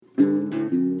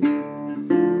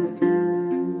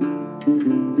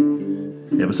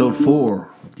Episode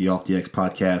 4 of the Off the X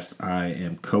podcast. I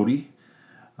am Cody.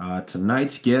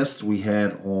 Tonight's guest we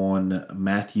had on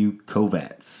Matthew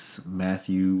Kovats.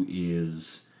 Matthew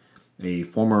is a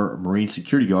former Marine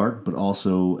security guard, but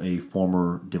also a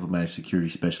former diplomatic security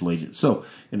special agent. So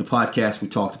in the podcast, we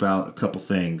talked about a couple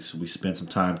things. We spent some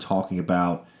time talking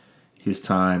about his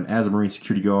time as a Marine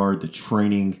security guard, the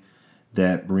training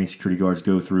that Marine security guards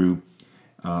go through,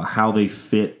 how they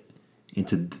fit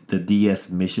into the DS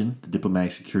mission, the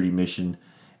diplomatic security mission,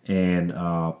 and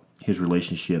his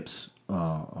relationships,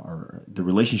 or the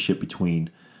relationship between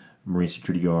Marine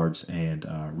security guards and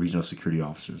regional security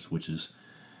officers, which is,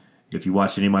 if you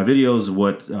watch any of my videos,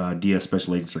 what DS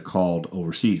special agents are called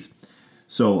overseas.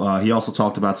 So he also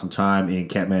talked about some time in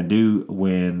Kathmandu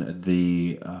when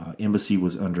the embassy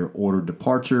was under ordered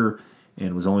departure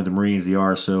and was only the Marines, the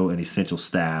RSO, and essential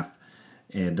staff,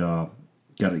 and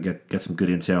got some good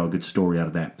intel, a good story out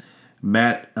of that.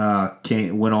 Matt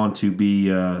went on to be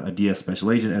a DS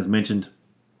special agent, as mentioned,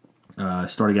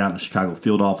 starting out in the Chicago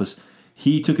field office.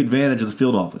 He took advantage of the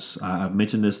field office. I've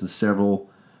mentioned this in several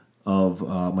of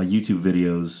my YouTube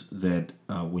videos that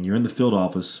when you're in the field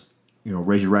office,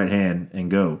 raise your right hand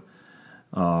and go.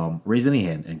 Raise any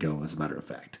hand and go, as a matter of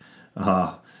fact.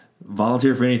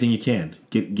 Volunteer for anything you can.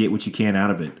 Get what you can out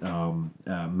of it.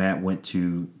 Matt went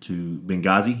to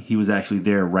Benghazi. He was actually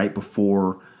there right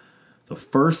before the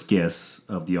first guest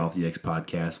of the Off the X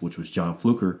podcast, which was John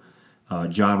Fluker.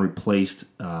 John replaced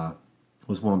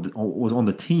was on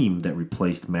the team that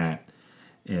replaced Matt.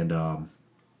 And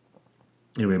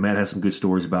anyway, Matt has some good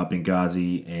stories about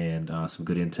Benghazi and some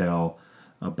good intel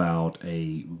about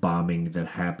a bombing that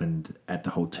happened at the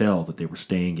hotel that they were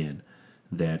staying in,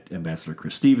 that Ambassador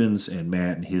Chris Stevens and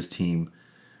Matt and his team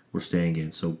were staying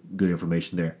in. So good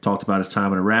information there. Talked about his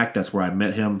time in Iraq. That's where I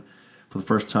met him for the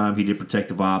first time. He did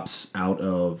protective ops out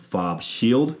of FOB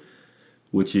Shield,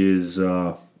 which is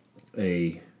that's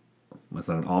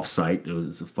not an off-site.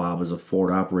 A FOB is a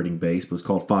forward operating base, but it was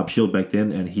called FOB Shield back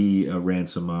then, and he ran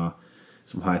some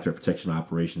high-threat protection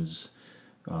operations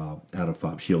out of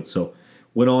FOB Shield. So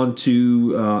went on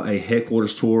to a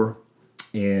headquarters tour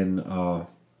in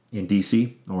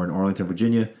D.C. or in Arlington,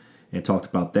 Virginia, and talked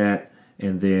about that,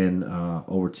 and then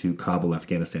over to Kabul,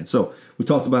 Afghanistan. So we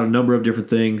talked about a number of different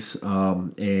things,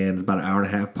 and about an hour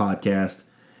and a half podcast,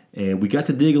 and we got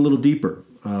to dig a little deeper.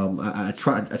 I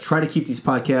try to keep these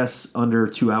podcasts under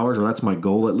 2 hours, or that's my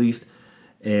goal at least.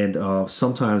 And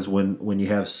sometimes when you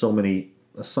have so many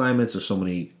assignments or so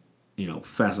many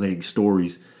fascinating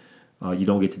stories, you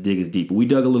don't get to dig as deep. But we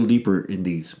dug a little deeper in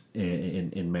these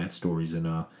in Matt's stories,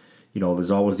 and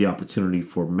there's always the opportunity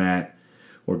for Matt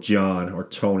or John or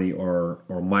Tony or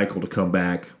Michael to come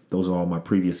back. Those are all my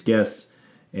previous guests,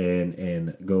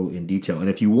 and go in detail. And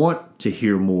if you want to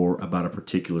hear more about a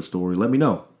particular story, let me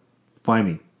know. Find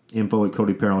me,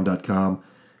 info@codyperron.com.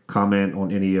 Comment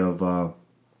on any of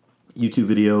YouTube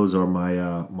videos or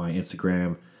my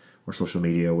Instagram or social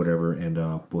media, whatever, and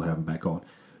we'll have them back on.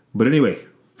 But anyway,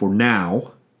 for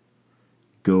now,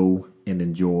 go and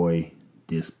enjoy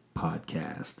this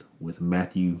podcast with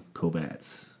Matthew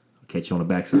Kovats. I'll catch you on the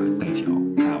backside. Thanks,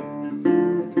 y'all. Out.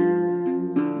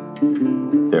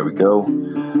 There we go.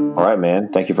 All right,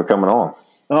 man. Thank you for coming on.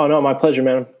 Oh, no, my pleasure,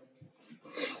 man.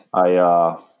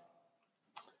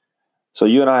 So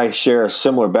you and I share a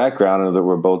similar background in that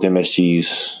we're both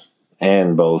MSGs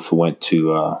and both went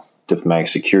to diplomatic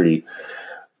security.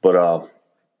 But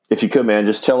if you could, man,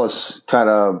 just tell us kind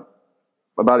of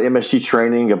about MSG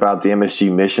training, about the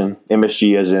MSG mission,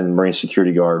 MSG as in Marine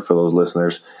Security Guard for those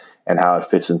listeners, and how it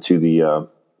fits into the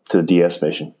DS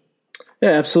mission.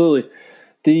 Yeah, absolutely.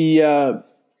 The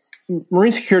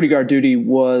Marine Security Guard duty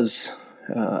was,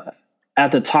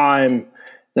 at the time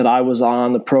that I was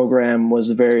on the program,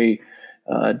 was a very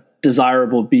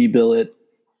desirable B-billet,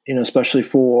 especially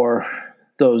for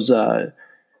those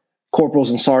corporals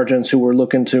and sergeants who were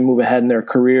looking to move ahead in their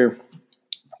career,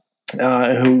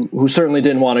 who certainly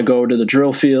didn't want to go to the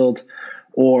drill field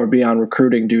or be on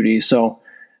recruiting duty. So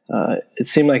it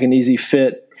seemed like an easy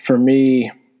fit for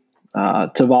me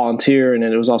to volunteer, and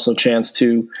it was also a chance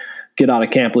to get out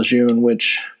of Camp Lejeune,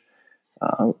 which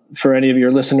for any of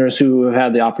your listeners who have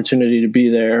had the opportunity to be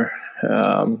there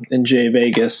in J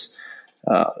Vegas,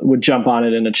 would jump on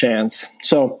it in a chance.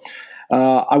 So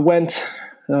I went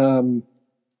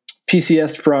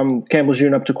PCS from Camp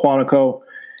Lejeune up to Quantico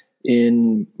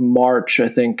in March, I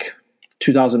think,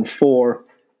 2004.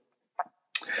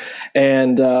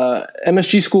 And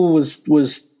MSG school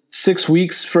was 6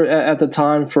 weeks at the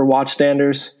time for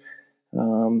watchstanders.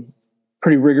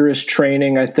 Pretty rigorous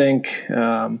training, I think.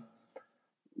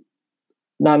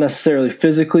 not necessarily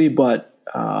physically, but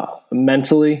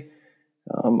mentally.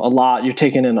 You're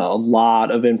taking in a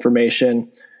lot of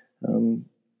information.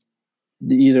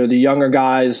 Either the younger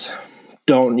guys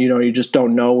you just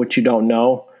don't know what you don't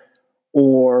know,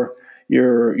 or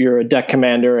you're a deck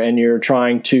commander and you're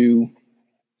trying to,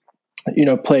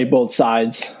 play both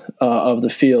sides of the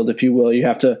field, if you will. You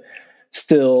have to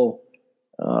still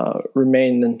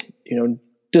remain,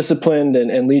 disciplined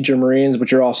and lead your Marines,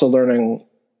 but you're also learning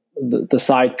the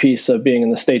side piece of being in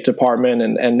the State Department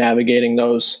and navigating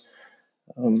those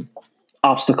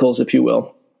obstacles, if you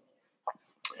will.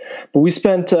 But we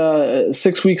spent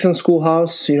 6 weeks in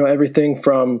schoolhouse, everything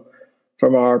from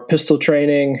our pistol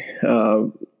training,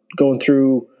 going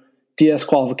through DS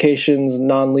qualifications,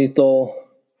 non-lethal,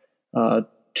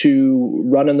 to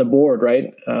running the board,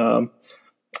 right?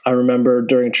 I remember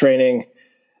during training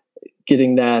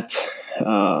getting that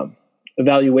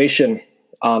evaluation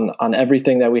on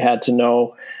everything that we had to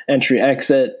know, entry,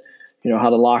 exit, how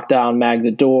to lock down, mag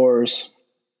the doors,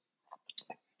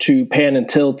 to pan and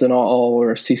tilt and all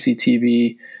or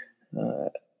CCTV.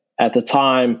 At the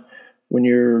time when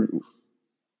you're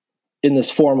in this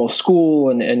formal school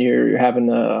and you're having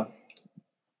to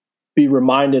be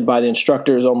reminded by the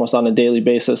instructors almost on a daily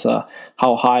basis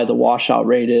how high the washout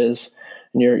rate is,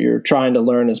 and you're trying to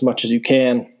learn as much as you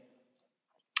can.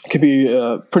 It could be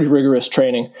pretty rigorous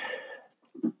training.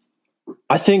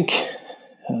 I think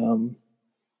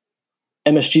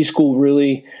MSG school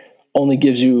really only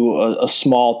gives you a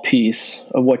small piece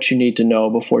of what you need to know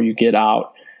before you get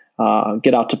out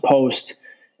to post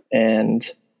and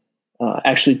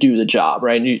actually do the job,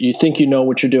 right? You think you know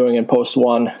what you're doing in post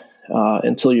one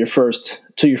until your first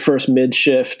mid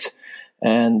shift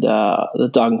and the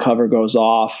dog and cover goes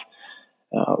off.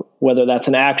 Whether that's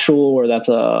an actual or that's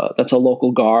a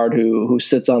local guard who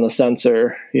sits on the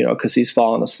sensor, because he's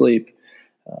fallen asleep.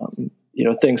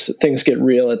 Things get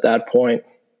real at that point,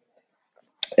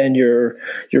 and you're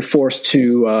forced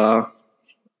to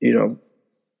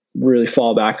really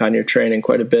fall back on your training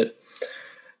quite a bit.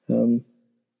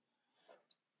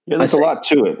 There's a lot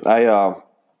to it.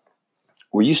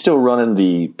 Were you still running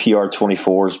the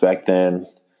PR-24s back then?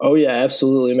 Oh yeah,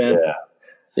 absolutely, man.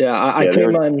 Yeah.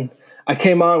 I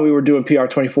came on. We were doing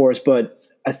PR-24s, but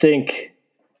I think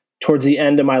towards the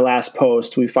end of my last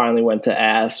post, we finally went to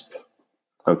ASP.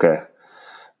 Okay.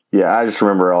 Yeah, I just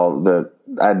remember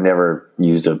I'd never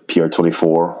used a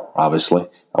PR-24, obviously.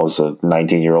 I was a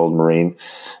 19-year-old Marine,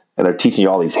 and they're teaching you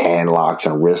all these hand locks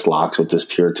and wrist locks with this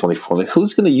PR-24. Like,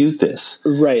 who's going to use this?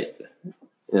 Right.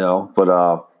 But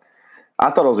I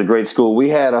thought it was a great school. We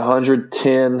had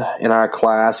 110 in our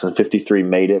class, and 53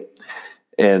 made it.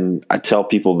 And I tell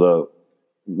people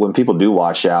when people do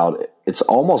wash out, it's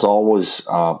almost always,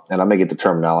 and I may get the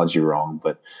terminology wrong,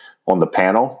 but on the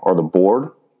panel or the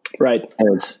board. Right.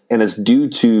 And it's due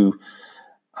to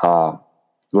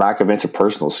lack of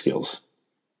interpersonal skills.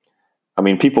 I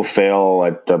mean, people fail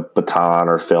at the baton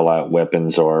or fail at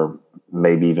weapons or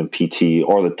maybe even PT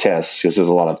or the tests, because there's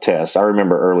a lot of tests. I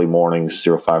remember early mornings,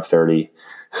 05:30,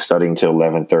 studying till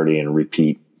 11:30 and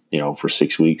repeat, for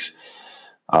 6 weeks.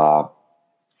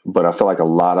 But I feel like a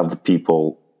lot of the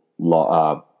people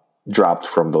dropped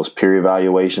from those peer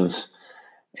evaluations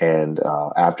and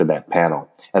after that panel.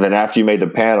 And then after you made the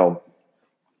panel,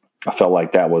 I felt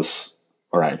like that was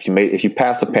all right. If you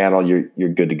pass the panel, you're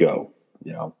good to go.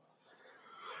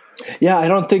 Yeah, I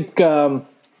don't think I'm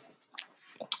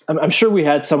sure we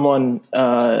had someone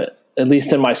at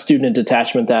least in my student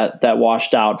detachment that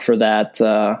washed out for that,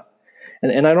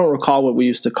 and I don't recall what we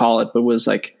used to call it, but it was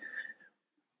like,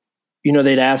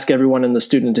 they'd ask everyone in the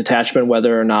student detachment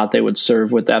whether or not they would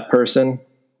serve with that person.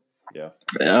 Yeah.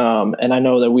 And I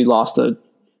know that we lost a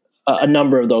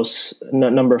number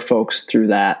of folks through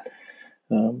that.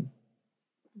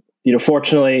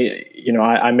 Fortunately,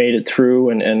 I made it through,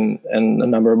 and a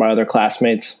number of my other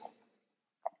classmates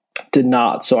did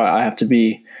not. So I have to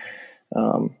be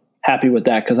happy with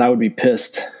that, because I would be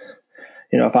pissed,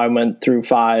 if I went through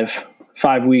five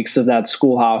weeks of that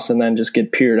schoolhouse and then just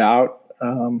get peered out.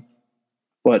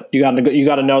 But you got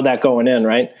to know that going in,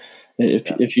 right?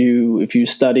 If you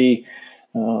study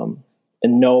and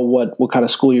know what kind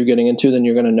of school you're getting into, then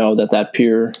you're going to know that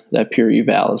peer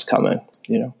eval is coming.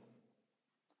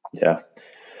 Yeah.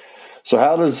 So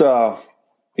how does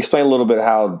explain a little bit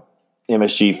how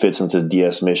MSG fits into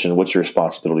DS mission? What your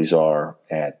responsibilities are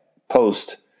at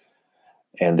post,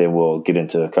 and then we'll get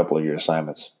into a couple of your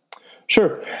assignments.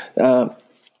 Sure. The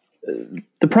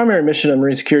primary mission of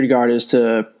Marine Security Guard is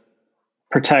to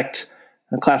protect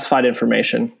classified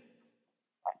information.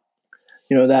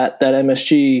 That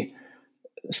MSG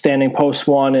standing post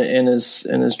one in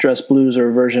his dress blues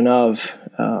or version of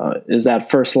is that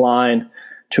first line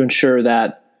to ensure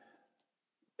that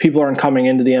people aren't coming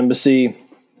into the embassy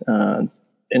in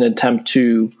an attempt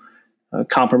to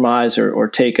compromise or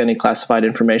take any classified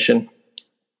information,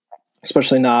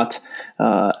 especially not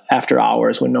after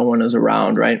hours when no one is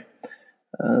around, right?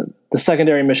 The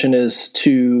secondary mission is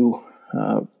to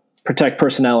protect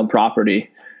personnel and property,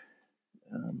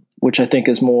 which I think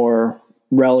is more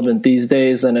relevant these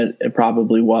days than it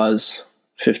probably was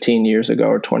 15 years ago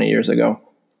or 20 years ago.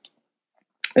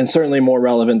 And certainly more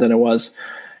relevant than it was,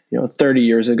 30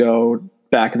 years ago,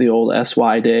 back in the old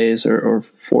SY days, or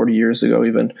 40 years ago,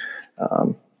 even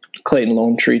Clayton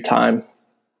Lone Tree time.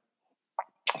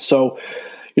 So,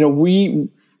 we,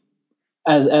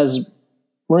 as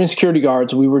Marine security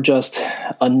guards, we were just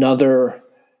another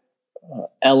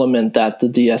element that the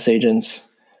DS agents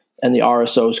and the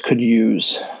RSOs could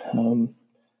use.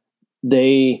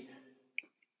 They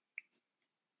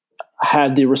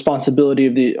had the responsibility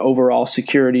of the overall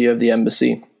security of the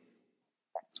embassy,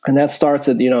 and that starts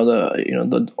at the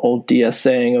old DS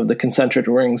saying of the concentric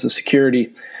rings of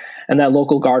security, and that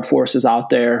local guard force is out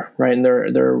there, right? And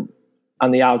they're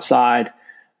on the outside,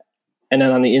 and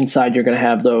then on the inside you're going to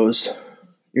have those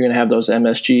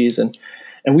MSGs,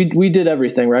 and we did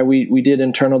everything, right? We did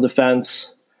internal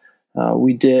defense,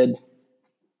 we did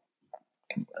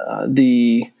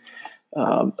the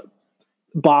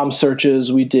bomb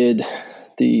searches, we did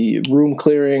the room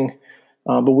clearing,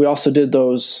 but we also did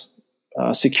those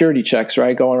security checks,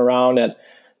 right? Going around at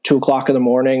 2:00 in the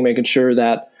morning, making sure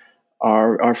that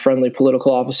our friendly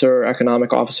political officer,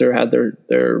 economic officer had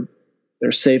their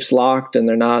safes locked and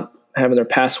they're not having their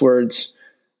passwords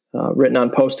written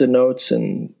on Post-it notes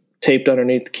and taped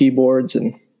underneath the keyboards.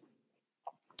 And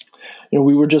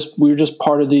we were just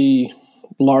part of the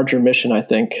larger mission, I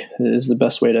think, is the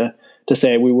best way to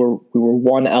say it. We were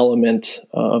one element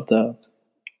of the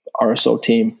RSO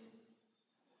team.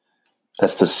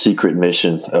 That's the secret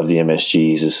mission of the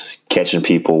MSGs, is catching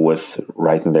people with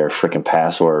writing their freaking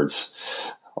passwords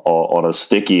on a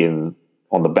sticky and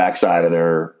on the backside of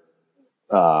their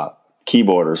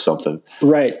keyboard or something.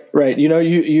 Right.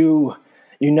 You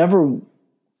never.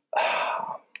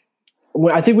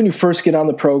 I think when you first get on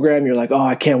the program, you're like, oh,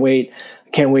 I can't wait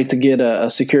to get a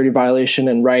security violation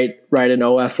and write an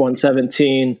OF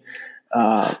 117.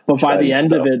 But by the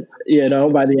end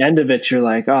of it, you're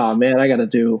like, oh man, I got to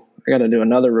do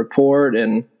another report.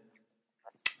 And,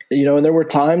 and there were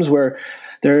times where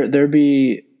there'd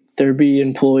be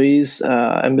employees,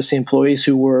 embassy employees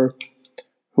who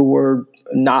were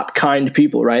not kind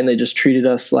people, right? And they just treated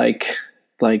us like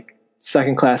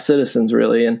second-class citizens,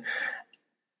 really.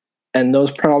 And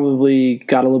those probably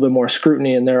got a little bit more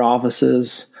scrutiny in their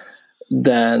offices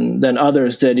than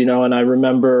others did, and I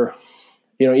remember,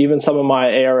 even some of my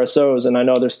ARSOs, and I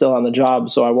know they're still on the job,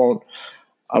 so I won't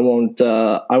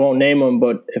name them,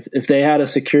 but if they had a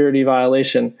security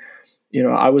violation,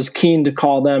 I was keen to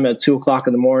call them at 2:00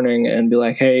 in the morning and be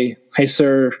like, hey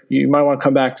sir, you might want to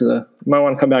come back to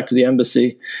the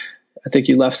embassy. I think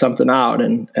you left something out.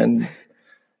 And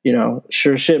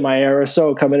sure shit, my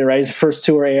ARSO coming in, right? He's first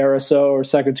tour ARSO or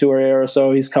second tour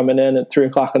ARSO. He's coming in at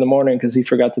 3:00 in the morning because he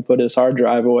forgot to put his hard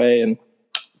drive away. And,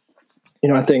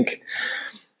 I think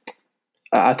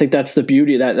that's the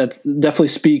beauty that definitely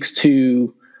speaks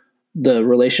to the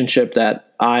relationship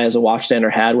that I, as a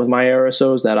watchstander, had with my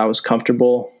ARSOs, that I was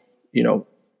comfortable,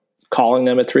 calling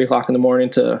them at 3:00 in the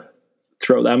morning to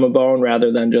throw them a bone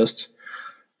rather than just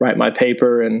write my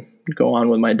paper and go on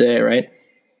with my day. Right.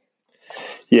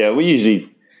 Yeah. We usually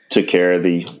took care of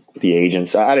the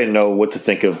agents. I didn't know what to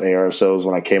think of ARSOs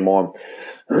when I came on.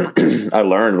 I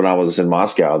learned when I was in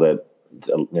Moscow that,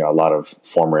 a lot of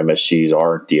former MSGs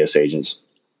are DS agents.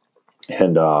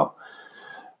 And,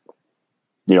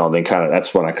 then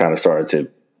that's when I kind of started to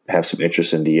have some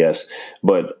interest in DS.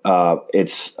 But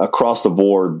it's across the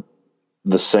board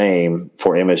the same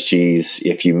for MSGs.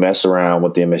 If you mess around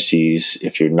with the MSGs,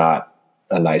 if you're not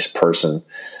a nice person,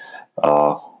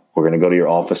 we're going to go to your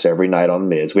office every night on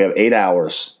mids. We have 8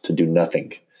 hours to do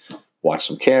nothing. Watch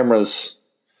some cameras,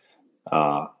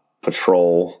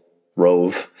 patrol,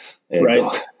 rove, and,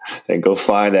 right. go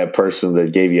find that person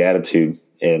that gave you attitude.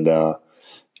 And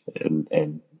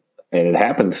it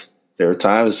happened. There were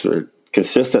times where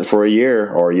consistent for a year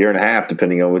or a year and a half,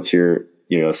 depending on what your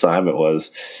assignment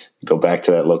was. Go back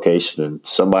to that location, and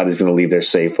somebody's going to leave their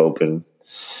safe open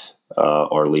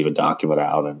or leave a document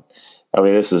out. And I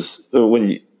mean, this is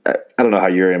when I don't know how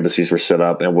your embassies were set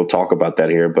up, and we'll talk about that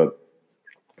here. But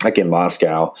like in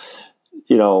Moscow,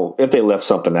 if they left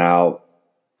something out,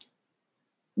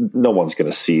 no one's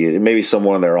going to see it. Maybe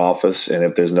someone in their office, and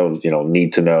if there's no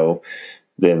need to know,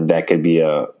 then that could be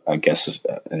I guess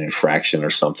an infraction or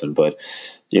something. But,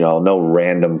 no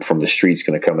random from the street's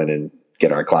going to come in and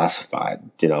get our classified,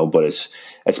 but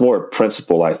it's more a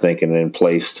principle, I think, and in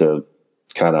place to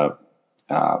kind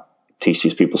of teach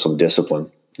these people some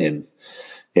discipline in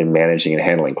managing and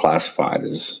handling classified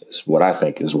is what I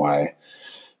think is why,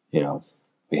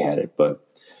 we had it. But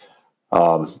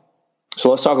so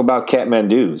let's talk about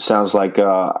Kathmandu. It sounds like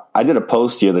I did a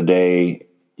post the other day,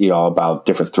 about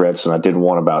different threats, and I did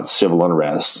one about civil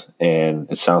unrest, and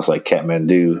it sounds like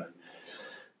Kathmandu,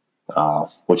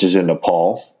 which is in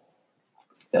Nepal,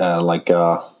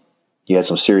 you had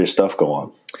some serious stuff go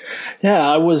on. Yeah,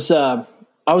 I was the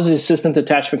assistant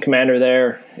detachment commander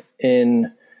there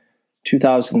in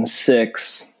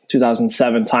 2006,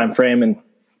 2007 timeframe, and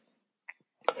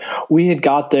we had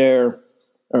got there,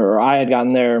 or I had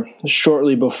gotten there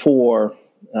shortly before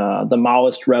the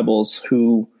Maoist rebels,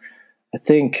 who I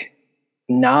think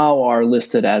now are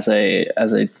listed as a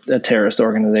terrorist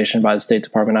organization by the State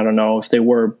Department. I don't know if they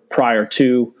were prior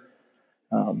to,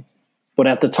 but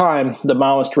at the time, the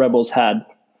Maoist rebels had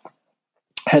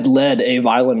led a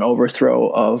violent overthrow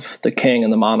of the king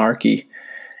and the monarchy,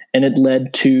 and it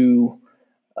led to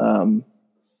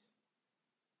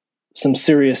some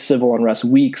serious civil unrest,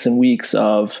 weeks and weeks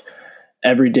of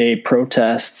everyday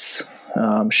protests,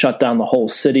 shut down the whole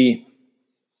city.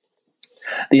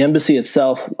 The embassy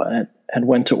itself had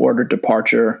went to ordered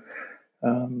departure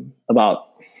about,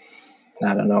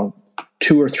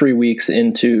 2 or 3 weeks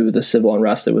into the civil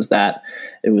unrest. It was that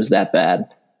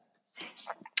bad.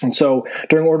 And so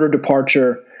during ordered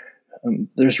departure,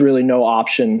 there's really no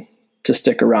option to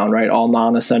stick around, right? All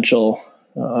non-essential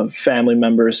family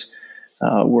members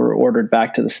were ordered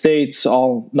back to the States.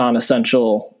 All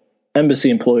non-essential embassy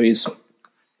employees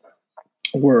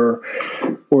were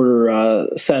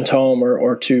sent home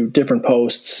or to different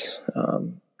posts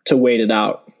to wait it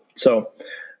out. So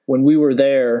when we were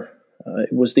there,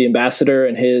 it was the ambassador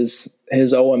and his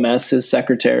OMS, his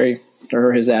secretary,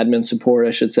 or his admin support,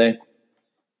 I should say,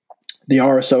 the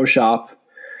RSO shop,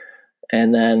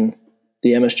 and then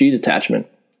the MSG detachment.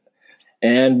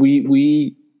 And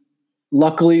we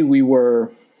luckily we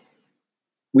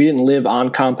didn't live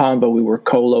on compound, but we were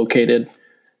co-located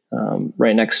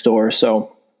right next door.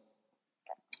 So,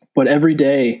 but every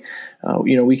day,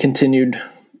 we continued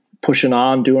pushing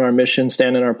on, doing our mission,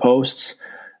 standing our posts.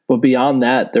 But beyond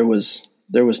that, there was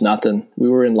nothing. We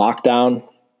were in lockdown.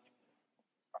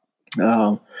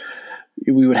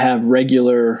 We would have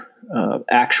regular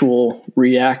actual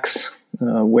reacts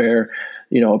where,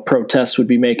 a protest would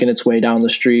be making its way down the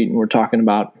street, and we're talking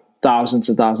about thousands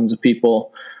and thousands of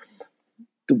people.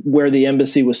 Where the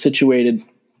embassy was situated,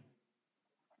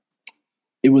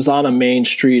 it was on a main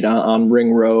street on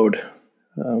Ring Road,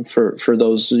 for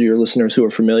those of your listeners who are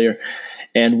familiar.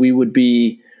 And we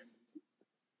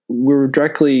were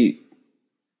directly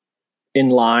in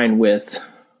line with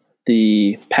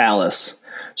the palace.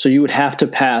 So you would have to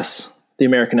pass the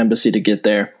American embassy to get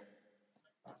there.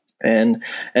 And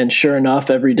sure enough,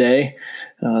 every day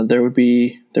there would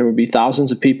be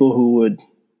thousands of people who would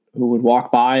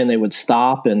walk by, and they would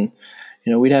stop, and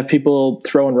we'd have people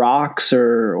throwing rocks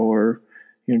or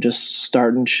just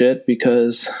starting shit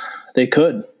because they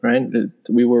could, right?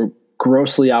 We were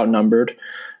grossly outnumbered,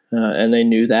 and they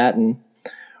knew that. And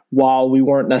while we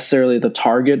weren't necessarily the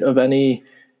target of any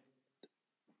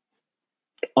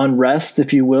unrest,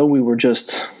 if you will, we were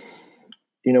just,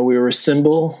 we were a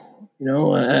symbol,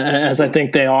 as I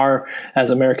think they are,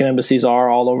 as American embassies are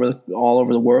all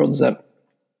over the world, is that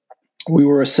we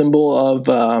were a symbol of,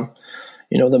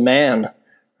 the man,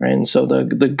 right? And so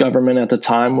the government at the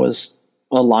time was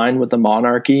aligned with the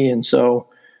monarchy. And so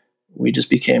we just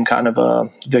became kind of a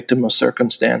victim of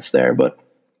circumstance there. But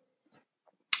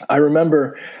I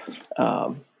remember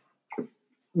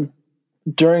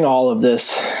during all of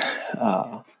this,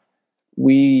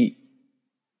 the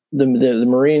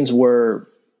Marines were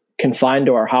confined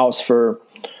to our house for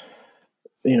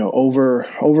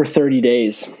over 30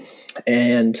 days,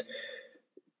 and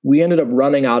we ended up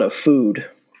running out of food.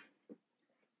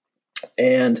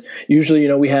 And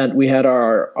usually, we had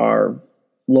our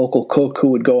local cook who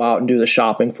would go out and do the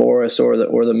shopping for us, or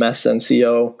the mess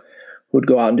NCO would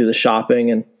go out and do the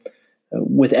shopping. And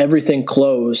with everything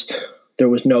closed, there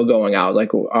was no going out.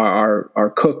 Like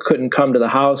our cook couldn't come to the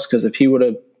house, because if he would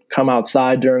have come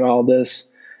outside during all this,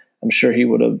 I'm sure he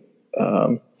would have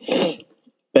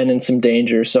been in some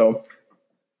danger. So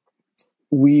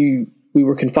we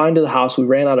were confined to the house. We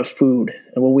ran out of food,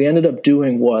 and what we ended up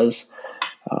doing was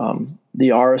the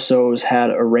RSOs had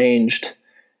arranged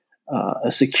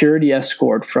a security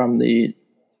escort from the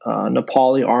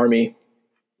Nepali army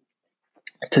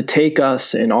to take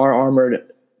us in our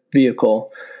armored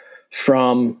vehicle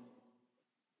from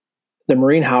the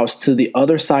Marine House to the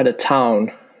other side of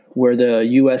town where the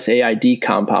USAID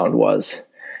compound was.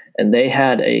 And they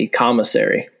had a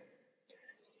commissary.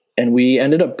 And we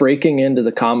ended up breaking into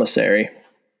the commissary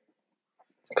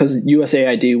because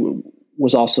USAID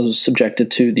was also subjected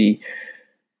to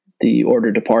the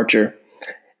order departure.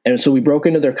 And so we broke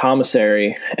into their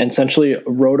commissary and essentially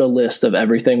wrote a list of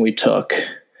everything we took.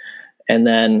 And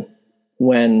then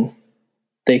when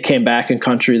they came back in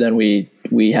country, then we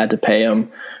had to pay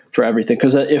them for everything.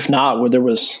 Because if not, there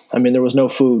was no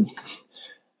food,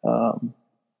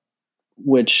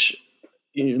 which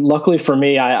luckily for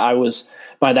me, I was,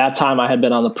 by that time I had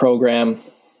been on the program,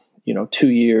 2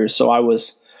 years. So I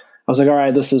was like, all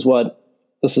right, this is what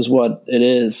it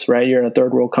is, right? You're in a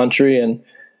third world country and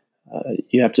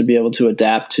you have to be able to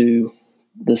adapt to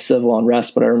the civil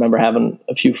unrest. But I remember having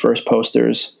a few first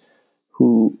posters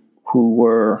who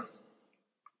were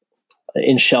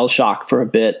in shell shock for a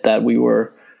bit that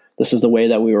this is the way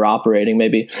that we were operating.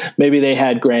 Maybe they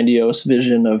had grandiose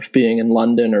vision of being in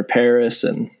London or Paris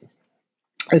and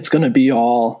it's going to be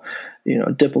all,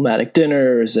 diplomatic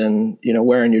dinners and,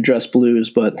 wearing your dress blues.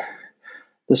 But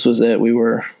this was it. We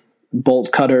were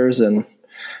bolt cutters and,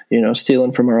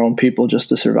 stealing from our own people just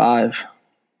to survive.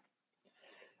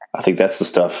 I think that's the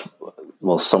stuff,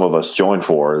 some of us join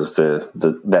for is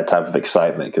that type of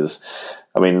excitement. Because,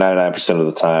 99% of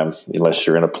the time, unless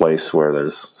you're in a place where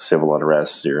there's civil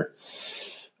unrest, you're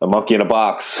a monkey in a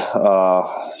box,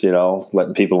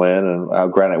 letting people in.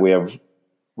 And granted,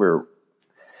 we're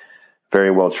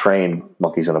very well trained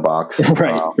monkeys in a box.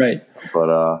 Right.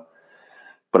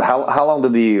 But how long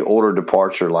did the order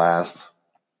departure last?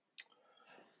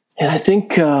 And I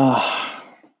think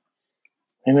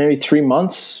maybe 3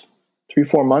 months,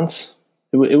 3-4 months.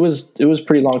 It was a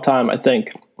pretty long time, I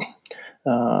think,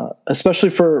 especially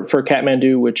for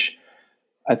Kathmandu, which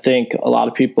I think a lot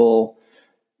of people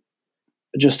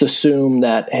just assume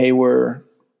that, hey, we're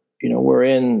at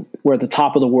the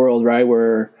top of the world, right?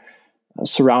 We're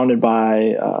surrounded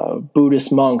by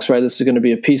Buddhist monks, right? This is going to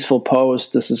be a peaceful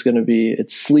post.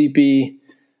 It's sleepy.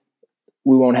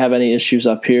 We won't have any issues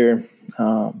up here.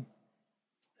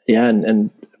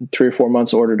 And 3 or 4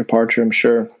 months order departure, I'm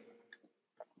sure.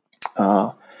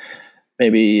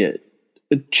 Maybe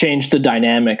it changed the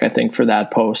dynamic, I think, for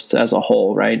that post as a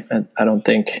whole, right? I don't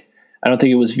think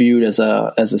it was viewed as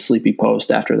a sleepy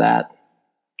post after that.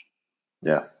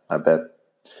 Yeah, I bet.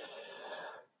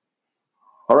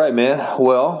 All right, man.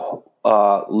 Well,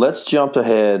 let's jump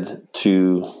ahead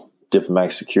to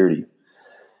diplomatic security.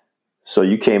 So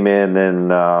you came in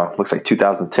looks like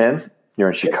 2010. You're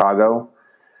in Chicago,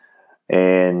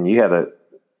 and you did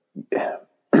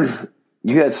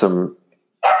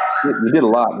a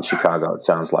lot in Chicago. It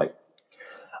sounds like.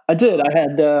 I did. I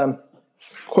had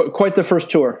quite the first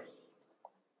tour.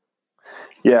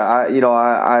 Yeah,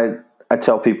 I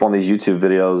tell people on these YouTube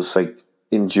videos, like,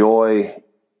 enjoy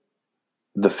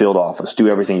the field office. Do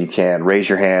everything you can. Raise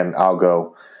your hand. I'll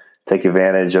go. Take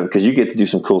advantage of, because you get to do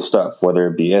some cool stuff, whether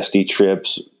it be SD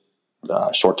trips,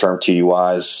 short-term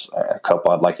TUIs, a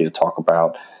couple I'd like you to talk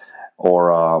about,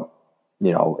 or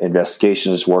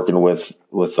investigations, working with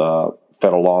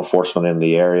federal law enforcement in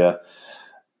the area.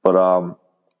 But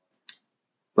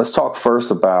let's talk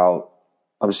first about.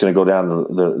 I'm just going to go down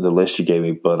the list you gave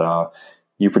me, but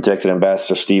you protected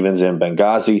Ambassador Stevens in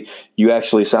Benghazi. You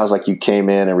actually, sounds like you came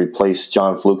in and replaced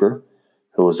John Fluker,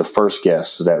 who was the first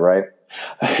guest. Is that right?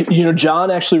 John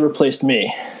actually replaced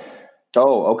me.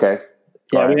 Oh, okay.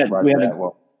 Yeah, we had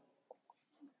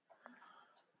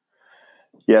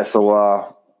yeah. So,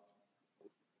 why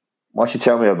don't you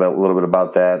tell me a little bit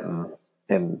about that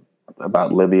and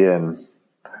about Libya and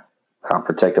how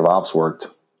protective ops worked?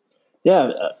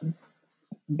 Yeah,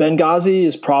 Benghazi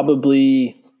is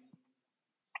probably,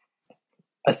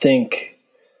 I think,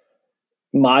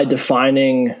 my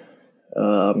defining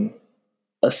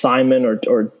assignment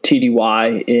or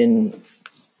TDY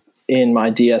in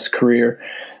my DS career,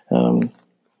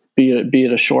 be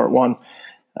it a short one.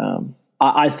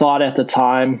 I thought at the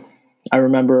time, I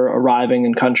remember arriving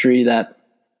in country, that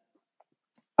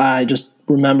I just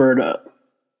remembered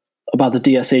about the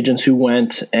DS agents who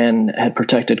went and had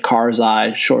protected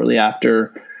Karzai shortly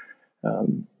after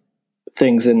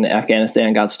things in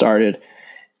Afghanistan got started.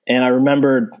 And I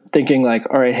remembered thinking,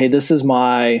 like, all right, hey, this is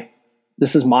my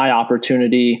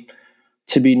opportunity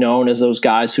to be known as those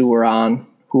guys who were on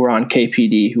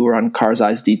KPD, who were on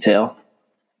Karzai's detail.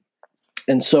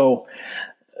 And so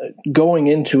going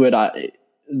into it,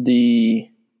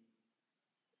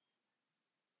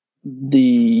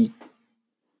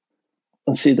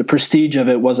 let's see, the prestige of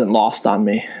it wasn't lost on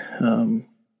me.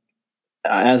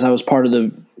 As I was part of the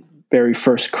very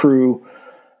first crew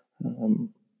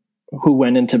who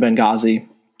went into Benghazi,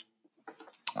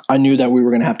 I knew that we were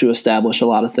going to have to establish a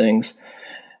lot of things.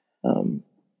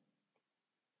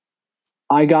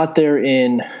 I got there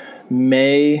in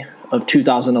May of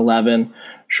 2011,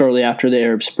 shortly after the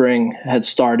Arab Spring had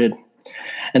started.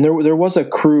 And there was a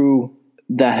crew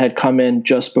that had come in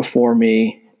just before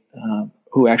me,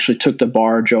 who actually took the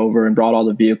barge over and brought all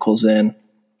the vehicles in.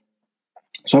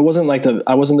 So I wasn't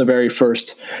the very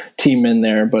first team in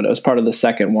there, but I was part of the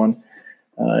second one,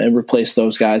 and replaced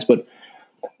those guys. But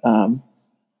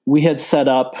we had set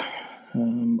up,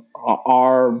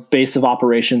 our base of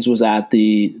operations was at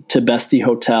the Tibesti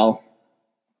Hotel,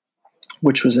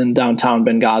 which was in downtown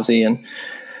Benghazi.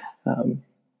 And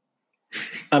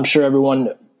I'm sure everyone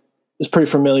is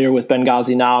pretty familiar with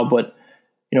Benghazi now, but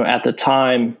at the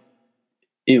time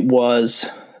it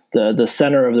was the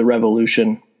center of the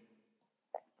revolution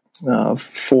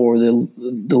for the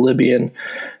Libyan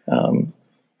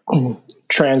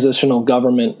transitional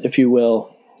government, if you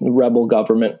will, the rebel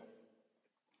government.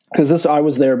 Because I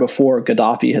was there before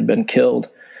Gaddafi had been killed,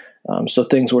 so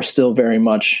things were still very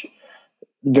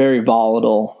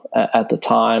volatile at the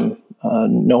time.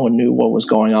 No one knew what was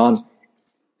going on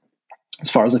as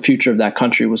far as the future of that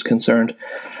country was concerned.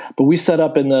 But we set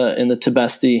up in the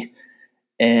Tibesti,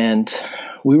 and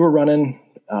we were running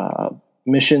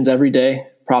missions every day,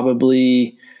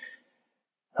 probably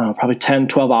 10,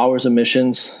 12 hours of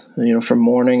missions, from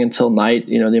morning until night.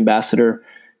 The ambassador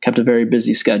kept a very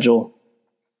busy schedule.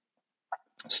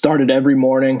 Started every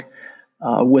morning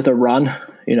with a run.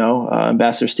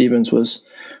 Ambassador Stevens was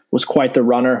quite the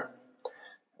runner.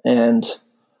 And,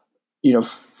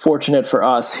 fortunate for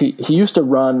us, he used to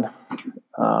run,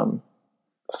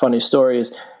 funny story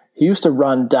is, he used to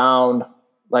run down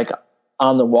like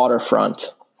on the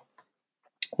waterfront,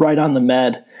 right on the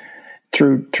Med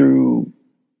through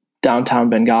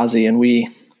downtown Benghazi. And we,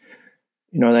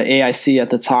 the AIC at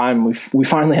the time, we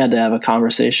finally had to have a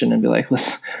conversation and be like,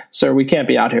 listen, sir, we can't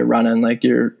be out here running. Like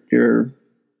there's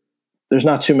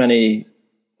not too many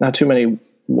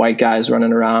white guys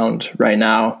running around right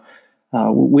now.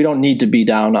 We don't need to be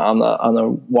down on the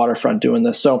waterfront doing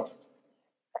this. So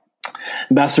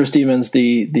Ambassador Stevens,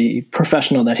 the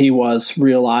professional that he was,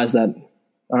 realized that,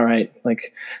 all right,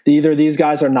 like either these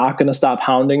guys are not going to stop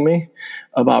hounding me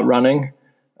about running,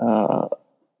 or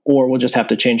we'll just have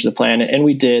to change the plan. And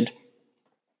we did.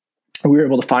 We were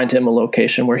able to find him a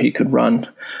location where he could run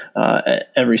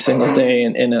every single day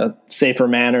in a safer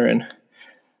manner. And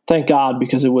thank God,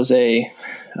 because it was there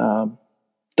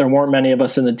weren't many of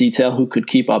us in the detail who could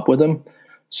keep up with him.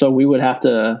 So we'd have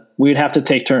to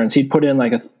take turns. He'd put in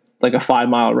like a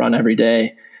 5-mile run every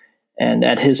day. And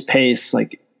at his pace,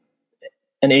 like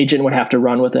an agent would have to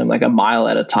run with him like a mile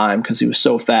at a time because he was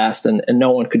so fast, and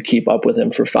no one could keep up with him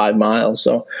for 5 miles.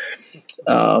 So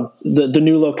the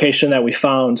new location that we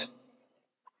found,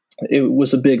 it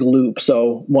was a big loop.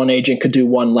 So one agent could do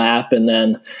one lap, and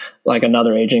then like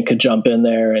another agent could jump in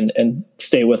there and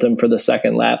stay with him for the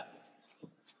second lap.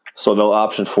 So no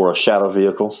option for a shadow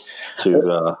vehicle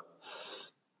to.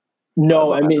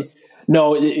 No, I mean,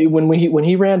 no. When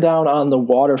he ran down on the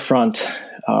waterfront,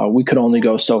 we could only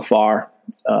go so far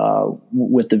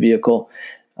with the vehicle.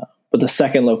 But the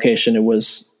second location, it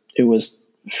was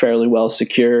fairly well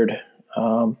secured.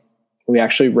 We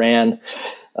actually ran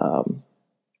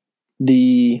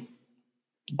the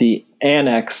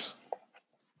annex,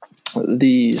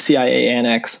 the CIA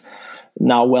annex,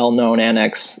 now well-known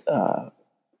annex,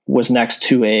 was next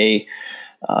to a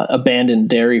abandoned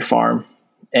dairy farm.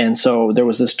 And so there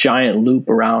was this giant loop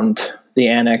around the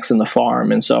annex and the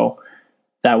farm. And so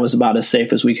that was about as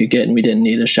safe as we could get, and we didn't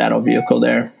need a shadow vehicle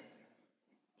there.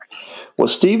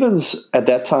 Was Stevens at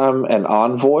that time an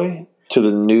envoy to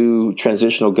the new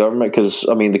transitional government? Because,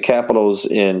 I mean, the capital's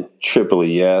in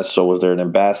Tripoli, yeah? So was there an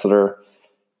ambassador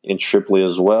in Tripoli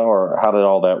as well, or how did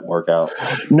all that work out?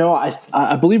 No,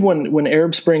 I believe when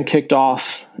Arab Spring kicked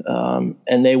off,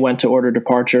 and they went to order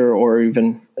departure or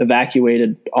even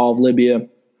evacuated all of Libya,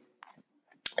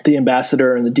 the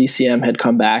ambassador and the DCM had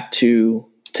come back to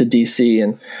DC,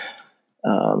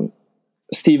 and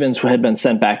Stevens had been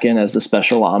sent back in as the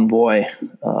special envoy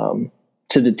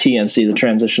to the TNC, the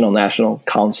Transitional National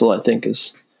Council, I think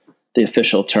is the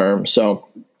official term. So,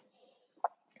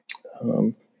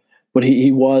 but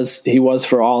he was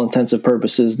for all intents and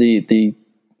purposes the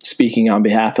speaking on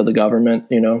behalf of the government,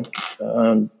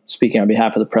 speaking on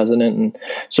behalf of the president, and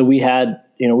so we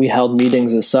held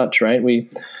meetings as such, right? We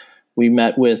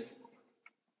met with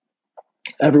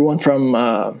everyone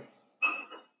from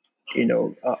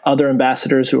other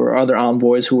ambassadors or other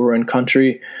envoys who were in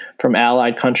country from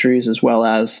allied countries, as well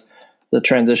as the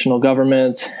transitional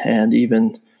government and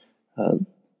even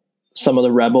some of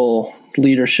the rebel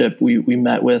leadership we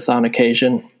met with on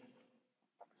occasion.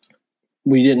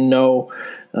 We didn't know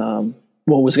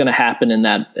what was going to happen in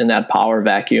that power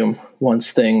vacuum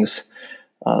once things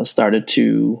started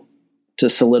to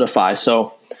solidify.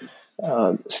 So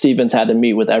Stevens had to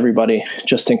meet with everybody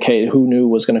just in case who knew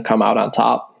was going to come out on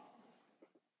top.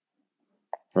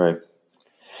 Right.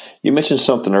 You mentioned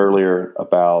something earlier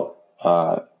about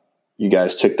you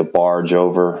guys took the barge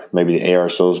over, maybe the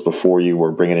ARSOs before you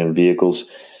were bringing in vehicles.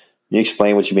 Can you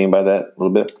explain what you mean by that a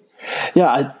little bit?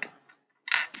 Yeah.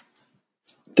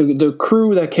 The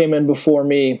crew that came in before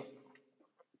me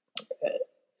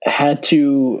had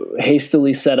to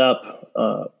hastily set up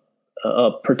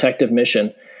a protective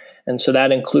mission. And so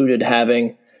that included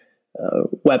having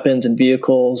weapons and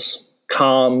vehicles,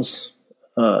 comms.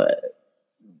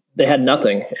 They had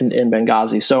nothing in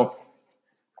Benghazi. So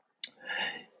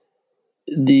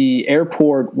the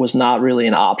airport was not really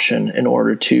an option in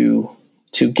order to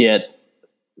get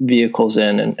vehicles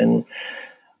in. And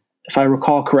if I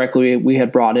recall correctly, we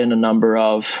had brought in a number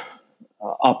of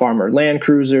up-armored Land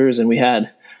Cruisers, and we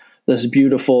had this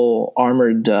beautiful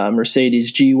armored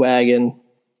Mercedes G-Wagon.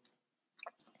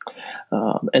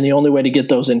 And the only way to get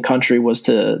those in country was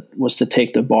to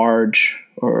take the barge,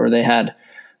 or they had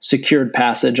secured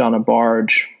passage on a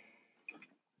barge.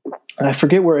 And I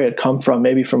forget where it had come from,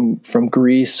 maybe from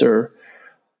Greece or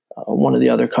one of the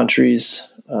other countries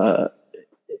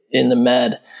in the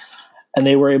Med. And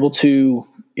they were able to,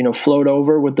 float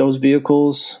over with those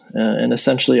vehicles and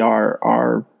essentially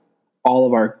our all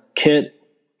of our kit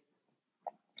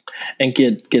and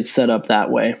get set up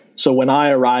that way. So when I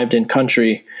arrived in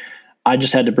country, I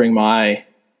just had to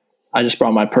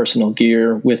brought my personal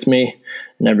gear with me,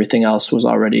 and everything else was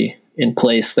already in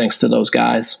place thanks to those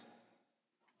guys.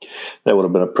 That would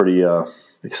have been a pretty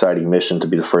exciting mission to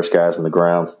be the first guys on the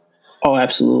ground. Oh,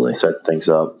 absolutely. Set things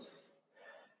up.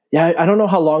 Yeah, I don't know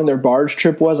how long their barge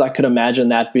trip was. I could imagine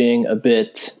that being a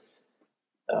bit,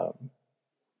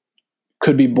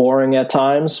 could be boring at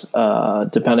times,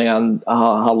 depending on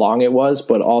how long it was,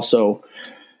 but also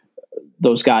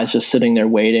those guys just sitting there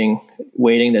waiting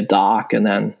to dock, and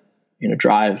then,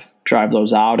 drive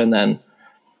those out. And then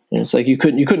it's like you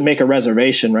couldn't make a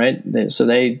reservation, right? So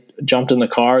they jumped in the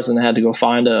cars and had to go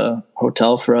find a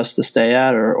hotel for us to stay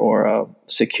at or a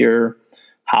secure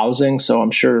housing. So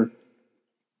I'm sure,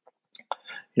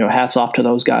 hats off to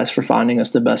those guys for finding us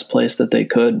the best place that they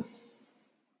could.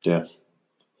 Yeah.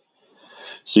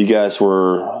 So you guys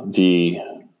were the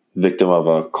victim of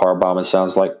a car bomb, it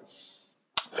sounds like?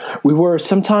 We were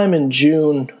sometime in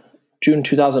June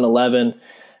 2011.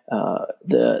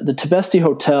 The Tibesti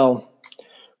Hotel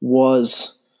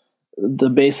was the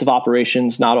base of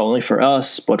operations not only for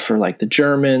us, but for like the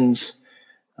Germans,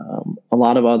 a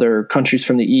lot of other countries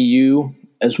from the EU,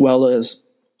 as well as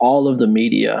all of the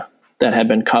media that had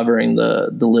been covering the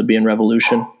Libyan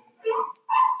revolution.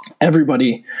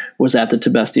 Everybody was at the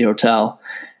Tibesti Hotel,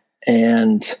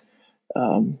 and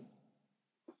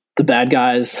the bad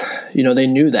guys, they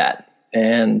knew that.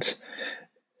 And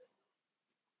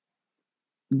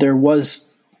there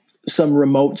was some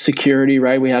remote security,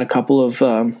 right? We had a couple of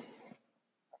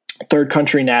third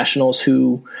country nationals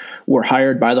who were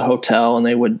hired by the hotel, and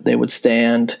they would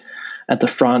stand at the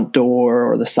front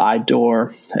door or the side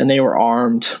door, and they were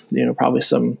armed, probably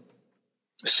some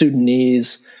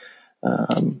Sudanese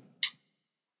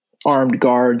armed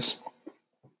guards.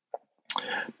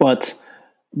 But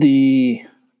the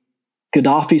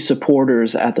Gaddafi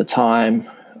supporters at the time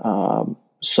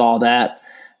saw that,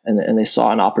 and they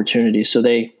saw an opportunity. So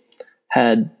they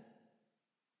had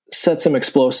set some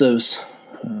explosives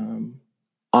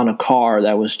on a car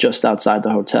that was just outside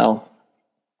the hotel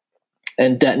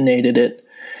and detonated it.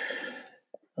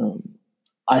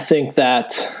 I think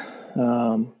that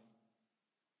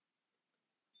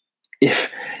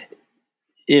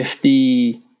if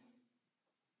the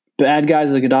bad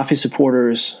guys, the Gaddafi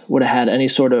supporters, would have had any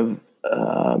sort of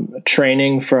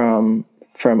training from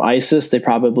ISIS, they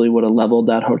probably would have leveled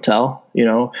that hotel.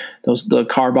 The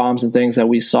car bombs and things that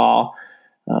we saw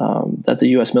that the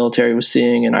U.S. military was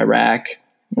seeing in Iraq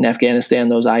and Afghanistan,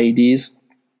 those IEDs,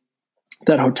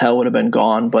 that hotel would have been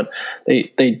gone. But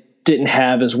they didn't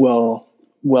have as well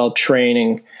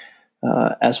training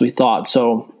as we thought.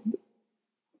 So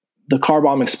the car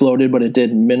bomb exploded, but it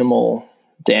did minimal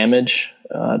damage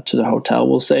to the hotel,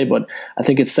 we'll say. But I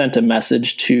think it sent a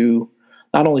message to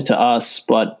not only to us,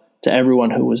 but to everyone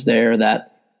who was there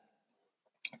that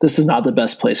this is not the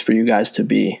best place for you guys to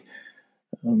be.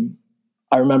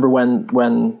 I remember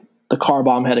when the car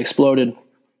bomb had exploded,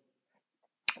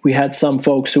 we had some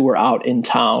folks who were out in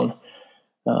town,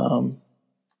 and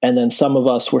then some of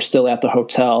us were still at the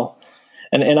hotel.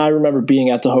 And I remember being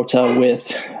at the hotel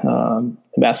with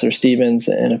Ambassador Stevens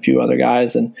and a few other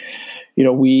guys, and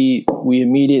we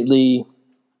immediately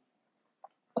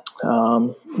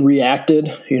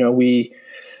reacted.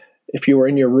 If you were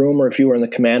in your room or if you were in the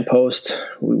command post,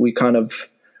 we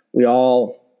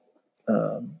all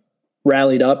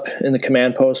rallied up in the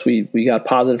command post. We got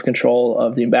positive control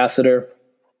of the ambassador,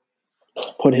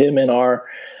 put him in our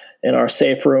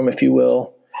safe room, if you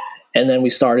will, and then we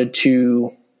started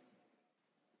to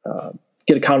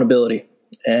get accountability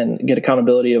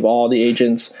of all the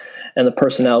agents and the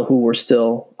personnel who were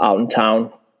still out in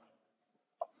town.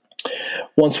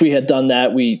 Once we had done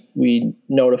that, we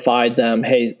notified them,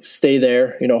 hey, stay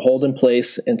there, hold in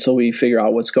place until we figure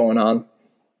out what's going on.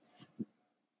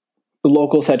 The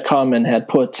locals had come and had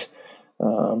put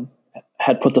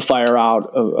the fire out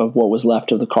of what was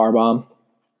left of the car bomb.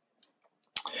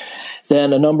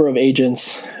 Then a number of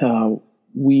agents,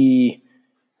 we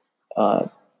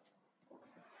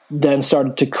then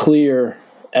started to clear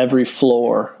every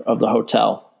floor of the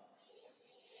hotel.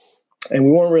 And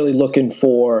we weren't really looking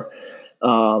for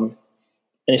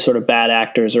any sort of bad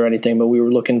actors or anything, but we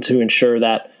were looking to ensure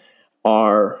that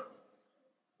our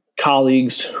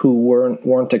colleagues who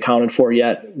weren't accounted for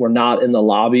yet were not in the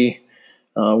lobby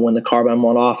when the car bomb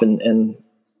went off, and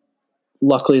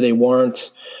luckily they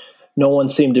weren't. No one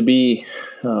seemed to be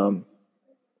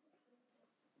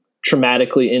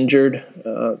traumatically injured,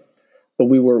 but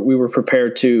we were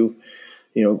prepared to,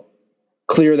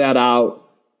 clear that out,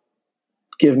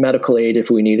 give medical aid if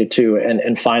we needed to,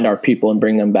 and find our people and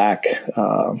bring them back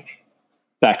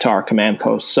to our command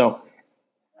post. So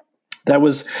that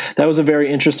was a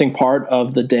very interesting part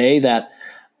of the day that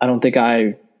I don't think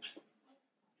I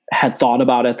had thought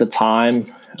about at the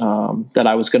time that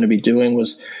I was going to be doing,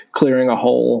 was clearing a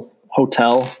whole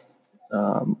hotel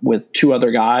with two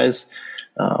other guys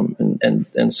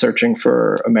and searching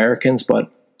for Americans.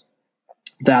 But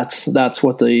that's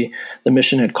what the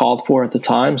mission had called for at the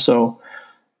time. So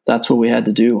that's what we had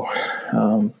to do.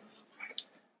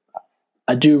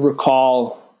 I do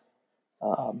recall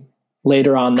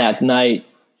later on that night,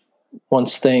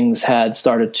 once things had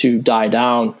started to die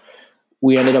down,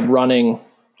 we ended up running,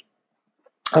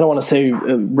 I don't want to say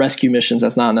rescue missions,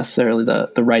 that's not necessarily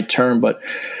the right term, but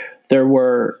there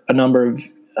were a number of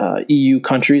EU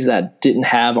countries that didn't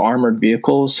have armored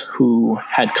vehicles who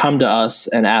had come to us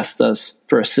and asked us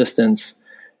for assistance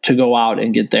to go out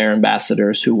and get their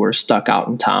ambassadors who were stuck out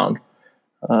in town.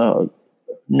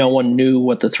 No one knew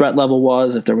what the threat level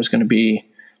was, if there was going to be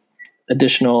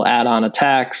additional add-on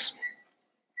attacks.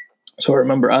 So I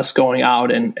remember us going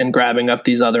out and grabbing up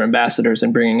these other ambassadors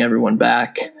and bringing everyone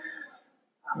back.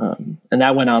 And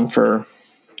that went on for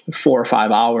 4 or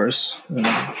 5 hours.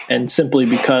 And simply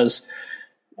because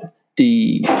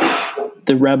the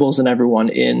rebels and everyone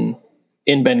in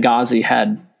Benghazi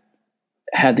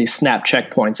had these snap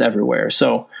checkpoints everywhere.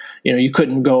 So, you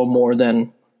couldn't go more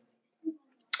than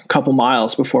a couple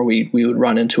miles before we would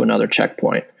run into another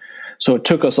checkpoint. So it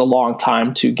took us a long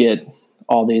time to get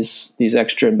all these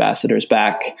extra ambassadors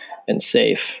back and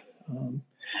safe.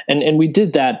 And we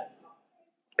did that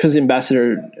because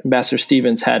Ambassador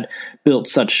Stevens had built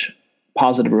such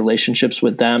positive relationships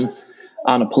with them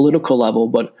on a political level,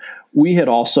 but we had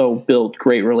also built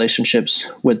great relationships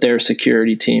with their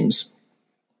security teams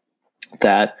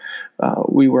that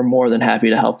we were more than happy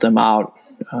to help them out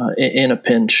in a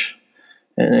pinch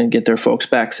and get their folks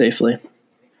back safely.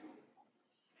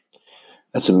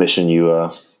 That's a mission you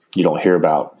don't hear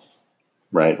about,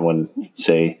 right? When,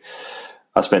 say,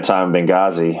 I spent time in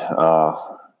Benghazi,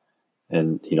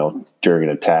 and during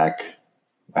an attack,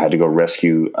 I had to go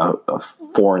rescue a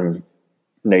foreign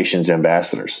nation's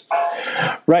ambassadors.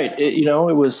 Right. It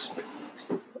was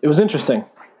interesting.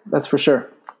 That's for sure.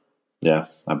 Yeah,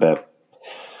 I bet.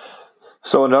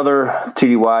 So another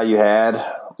TDY you had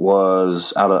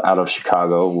was out of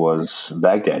Chicago was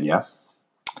Baghdad, yeah?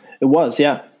 It was,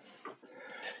 yeah.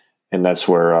 And that's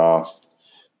where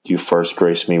you first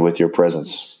graced me with your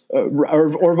presence.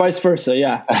 Or vice versa,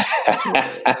 yeah.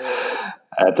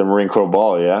 At the Marine Corps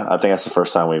Ball, yeah? I think that's the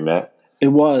first time we met. It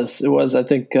was. I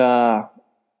think there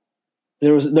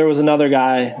was another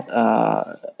guy,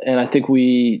 and I think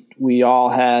we all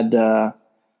had I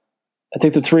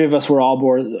think the three of us were all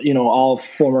board, all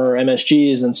former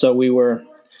MSGs, and so we were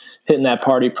hitting that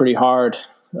party pretty hard.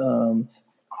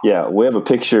 Yeah, we have a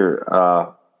picture.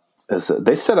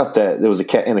 They set up that there was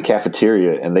in the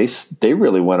cafeteria, and they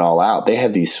really went all out. They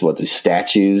had these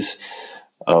statues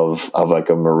of like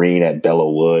a Marine at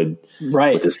Belleau Wood,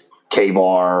 Right. with his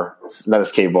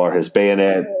his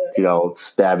bayonet,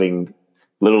 stabbing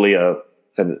literally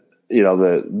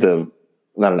the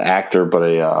not an actor, but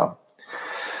a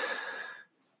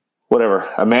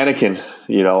mannequin,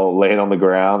 laying on the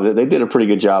ground. They did a pretty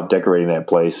good job decorating that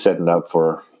place, setting up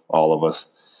for all of us.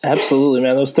 Absolutely,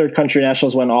 man. Those third country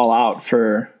nationals went all out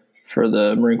for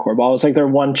the Marine Corps ball. It was like their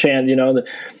one chant,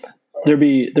 there'd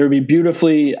be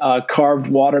beautifully carved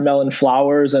watermelon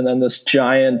flowers, and then this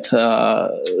giant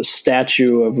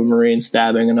statue of a Marine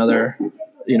stabbing another,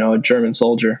 a German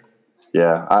soldier.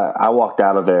 Yeah, I walked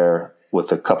out of there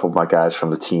with a couple of my guys from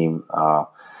the team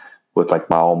with like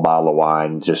my own bottle of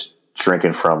wine, just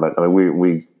drinking from it. I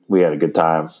mean, we had a good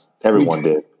time. Everyone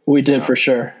did. We did for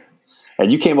sure.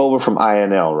 And you came over from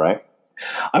INL, right?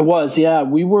 I was, yeah.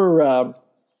 We were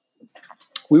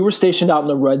stationed out in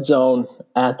the red zone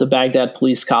at the Baghdad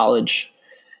Police College,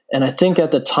 and I think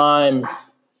at the time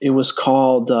it was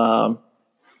called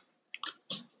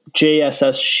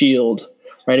JSS Shield,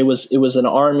 right? It was an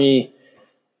army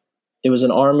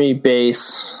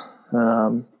base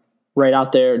right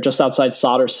out there, just outside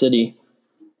Sadr City,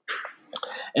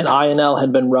 and INL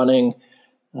had been running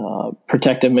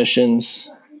protective missions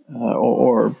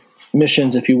or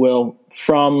missions, if you will,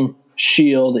 from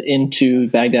Shield into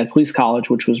Baghdad Police College,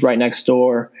 which was right next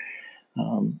door.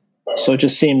 So it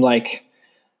just seemed like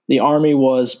the Army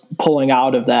was pulling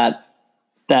out of that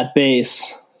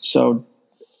base. So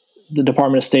the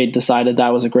Department of State decided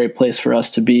that was a great place for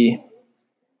us to be.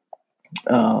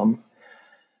 So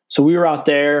we were out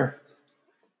there.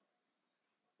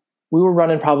 We were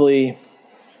running probably,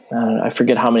 I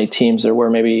forget how many teams there were,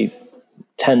 maybe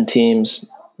 10 teams.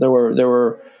 There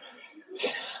were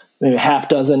maybe a half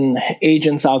dozen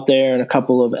agents out there and a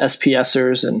couple of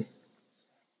SPSers, and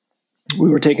we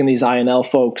were taking these INL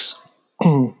folks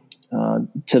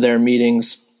to their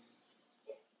meetings.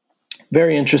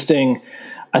 Very interesting,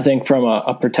 I think, from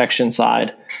a protection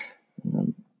side.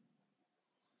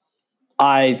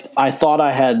 I thought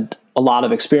I had a lot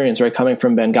of experience, right, coming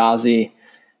from Benghazi,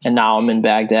 and now I'm in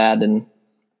Baghdad, and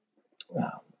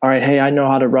all right, hey, I know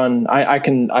how to run. I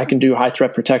can do high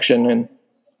threat protection, and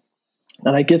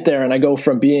I get there and I go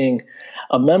from being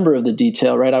a member of the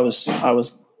detail, right? I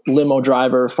was limo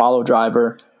driver, follow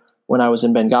driver when I was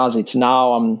in Benghazi, to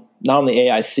now I'm the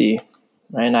AIC,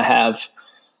 right? And I have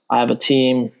a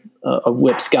team of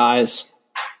whips guys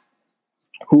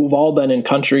who've all been in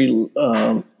country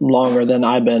longer than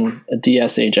I've been a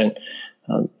DS agent.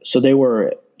 So they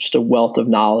were just a wealth of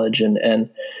knowledge and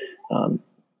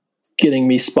getting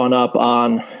me spun up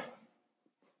on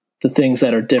the things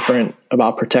that are different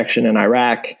about protection in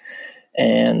Iraq,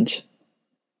 and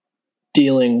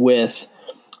dealing with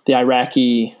the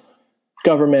Iraqi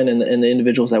government and the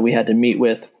individuals that we had to meet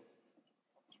with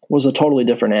was a totally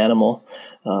different animal.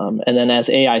 And then as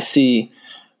AIC,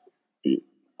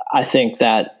 I think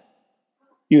that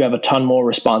you have a ton more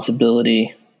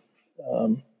responsibility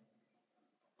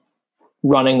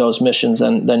running those missions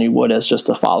than you would as just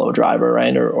a follow driver,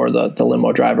 right? Or the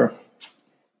limo driver.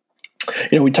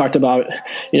 We talked about,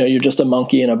 you're just a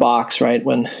monkey in a box, right?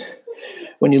 When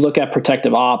you look at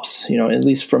protective ops, at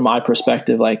least from my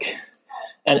perspective, like,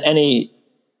 and any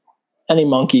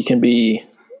monkey can be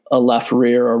a left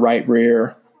rear or right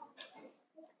rear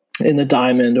in the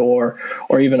diamond, or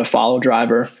even a follow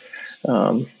driver.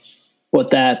 But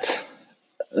that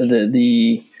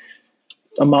the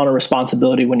amount of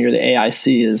responsibility when you're the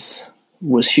AIC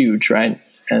was huge, right?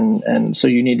 And so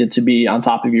you needed to be on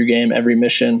top of your game. Every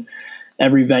mission,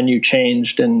 every venue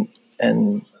changed, and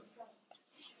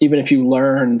even if you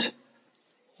learned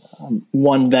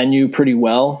one venue pretty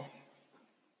well,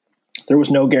 there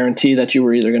was no guarantee that you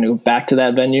were either going to go back to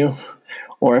that venue,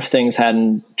 or if things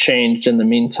hadn't changed in the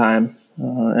meantime.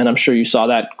 And I'm sure you saw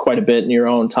that quite a bit in your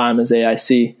own time as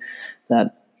AIC,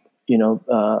 that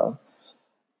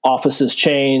offices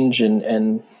change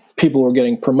and people were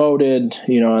getting promoted,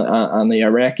 on the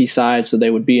Iraqi side. So they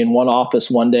would be in one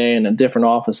office one day and a different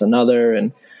office another.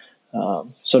 And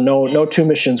so no two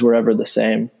missions were ever the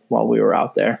same while we were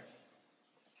out there.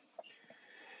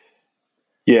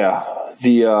 Yeah.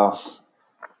 The,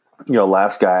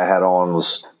 last guy I had on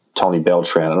was Tony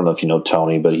Beltran. I don't know if you know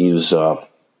Tony, but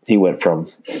he went from,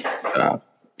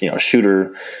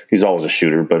 shooter. He's always a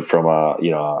shooter, but from a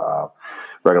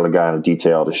regular guy in a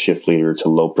detail to shift leader to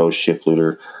low pro shift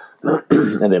leader,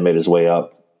 and then made his way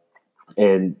up.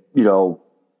 And,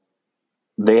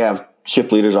 they have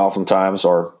shift leaders oftentimes,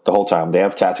 or the whole time. They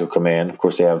have tactical command. Of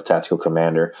course, they have a tactical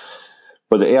commander.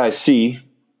 But the AIC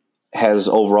has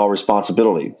overall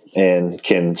responsibility and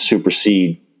can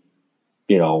supersede,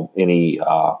 any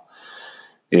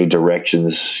any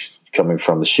directions coming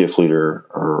from the shift leader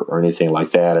or anything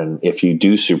like that. And if you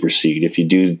do supersede,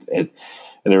 and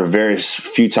there were various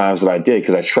few times that I did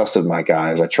because I trusted my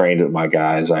guys. I trained with my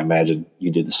guys. I imagine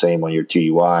you did the same on your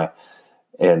TDY.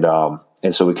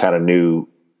 And so we kind of knew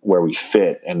where we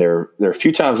fit. And there are a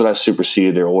few times that I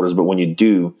superseded their orders, but when you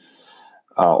do,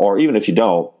 or even if you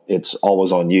don't, it's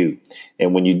always on you.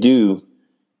 And when you do,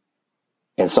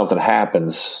 and something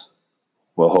happens,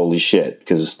 well, holy shit,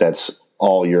 because that's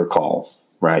all your call,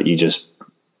 right? You just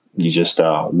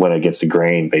went against the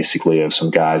grain, basically, of some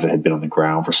guys that had been on the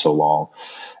ground for so long.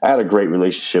 I had a great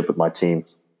relationship with my team.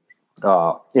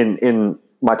 In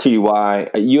my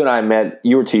TDY, you and I met.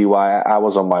 You were TDY. I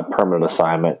was on my permanent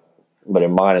assignment, but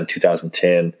in mine in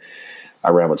 2010, I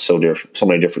ran with so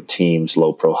many different teams,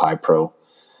 low pro, high pro,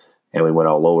 and we went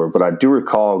all over. But I do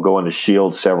recall going to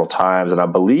Shield several times, and I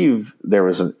believe there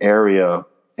was an area,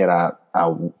 and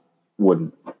I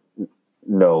wouldn't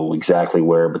know exactly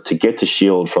where, but to get to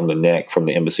Shield from the neck, from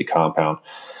the embassy compound,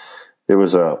 there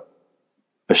was a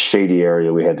shady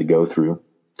area we had to go through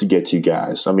to get to you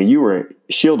guys. I mean,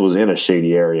 Shield was in a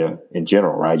shady area in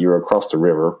general, right? You were across the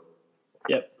river.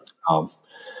 Yep.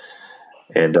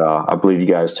 And I believe you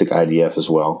guys took IDF as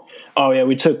well. Oh yeah,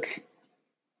 we took.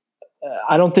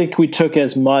 I don't think we took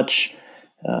as much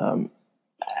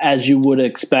as you would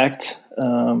expect,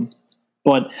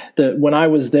 but when I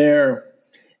was there,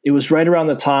 it was right around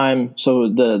the time. So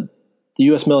the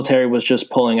U.S. military was just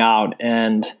pulling out,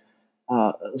 and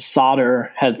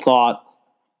Sadr had thought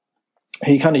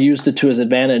he kind of used it to his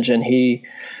advantage, and he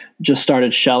just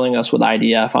started shelling us with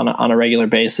IDF on a regular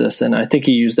basis. And I think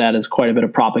he used that as quite a bit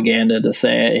of propaganda to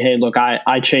say, hey, look,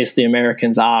 I chased the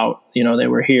Americans out. You know, they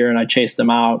were here and I chased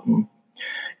them out. And,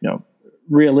 you know,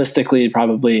 realistically,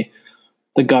 probably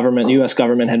the government, U.S.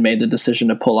 government had made the decision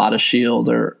to pull out of Shield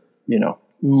or, you know,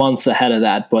 months ahead of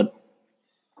that. But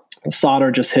Sadr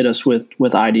just hit us with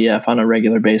IDF on a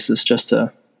regular basis just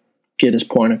to get his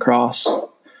point across.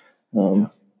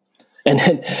 And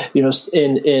then, you know,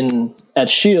 at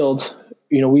Shield,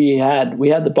 you know, we had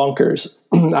the bunkers,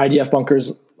 IDF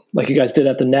bunkers, like you guys did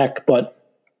at the neck, but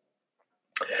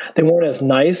they weren't as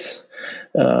nice,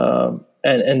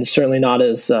 and certainly not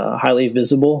as highly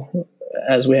visible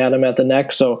as we had them at the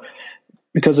neck. So,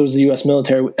 because it was the U.S.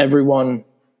 military,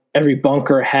 every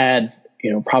bunker had,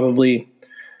 you know, probably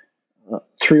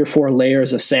 3 or 4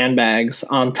 layers of sandbags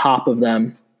on top of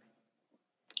them.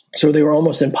 So they were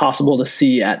almost impossible to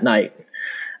see at night.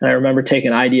 And I remember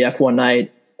taking IDF one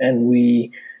night, and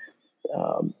we,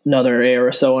 another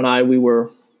ARSO and I, we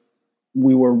were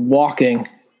walking,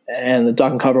 and the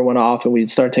duck and cover went off, and we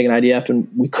started taking IDF, and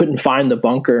we couldn't find the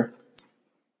bunker.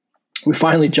 We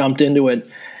finally jumped into it,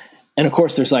 and of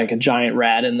course, there's like a giant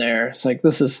rat in there. It's like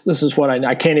this is what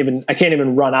I can't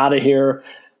even run out of here.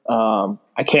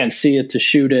 I can't see it to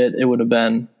shoot it. It'd have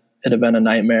been a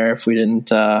nightmare if we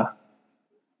didn't.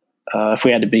 If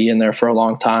we had to be in there for a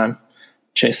long time,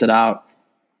 chase it out.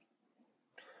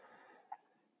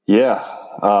 Yeah.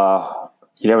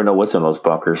 You never know what's in those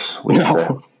bunkers. We used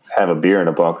to have a beer in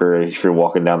a bunker if you're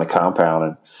walking down the compound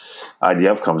and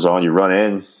IDF comes on, you run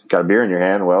in, got a beer in your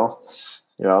hand. Well,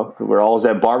 you know, we're always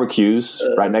at barbecues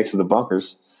right next to the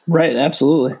bunkers. Right.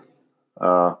 Absolutely.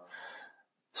 So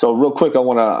real quick, I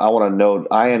want to note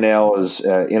INL is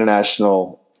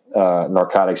International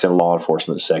Narcotics and Law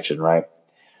Enforcement Section, right?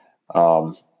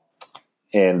 I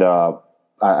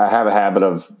have a habit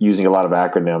of using a lot of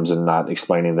acronyms and not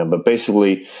explaining them, but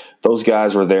basically those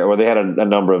guys were there, or they had a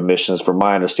number of missions. From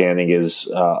my understanding is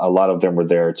a lot of them were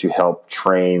there to help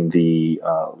train the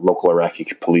local Iraqi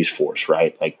police force,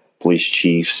 right? Like police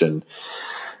chiefs and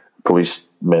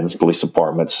policemen, police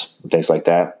departments, and things like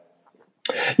that.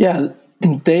 Yeah,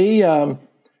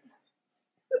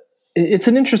 it's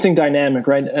an interesting dynamic,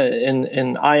 right?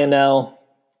 In INL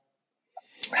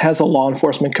has a law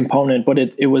enforcement component, but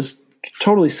it was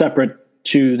totally separate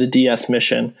to the DS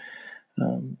mission.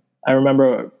 I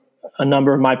remember a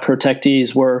number of my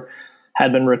protectees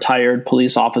had been retired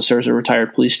police officers or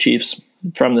retired police chiefs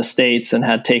from the States and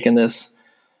had taken this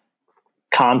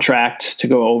contract to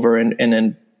go over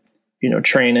and you know,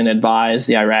 train and advise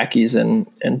the Iraqis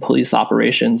in police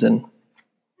operations. And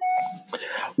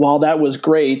while that was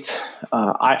great,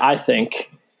 I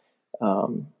think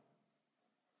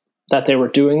that they were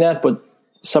doing that, but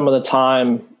some of the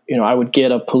time, you know, I would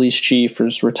get a police chief or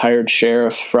retired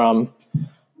sheriff from,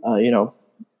 you know,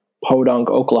 Podunk,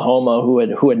 Oklahoma,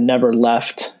 who had never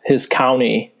left his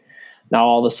county. Now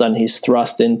all of a sudden he's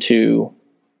thrust into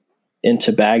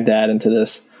Baghdad, into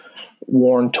this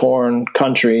worn, torn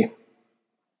country,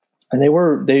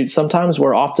 and they sometimes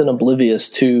were often oblivious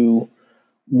to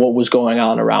what was going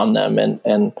on around them.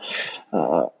 And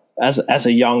as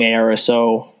a young heir or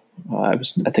so, I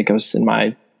think I was in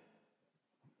my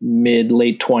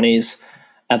late 20s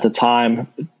at the time,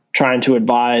 trying to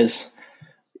advise,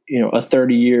 a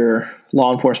 30-year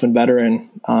law enforcement veteran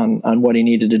on what he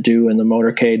needed to do in the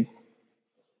motorcade.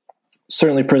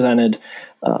 Certainly presented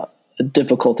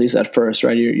difficulties at first,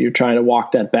 right? You're trying to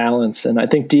walk that balance. And I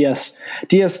think DS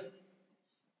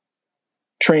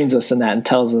trains us in that and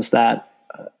tells us that,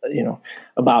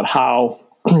 about how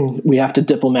we have to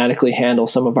diplomatically handle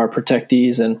some of our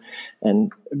protectees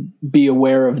and be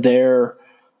aware of their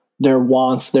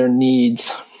wants, their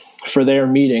needs for their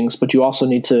meetings, but you also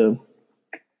need to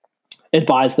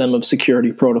advise them of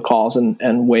security protocols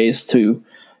and ways to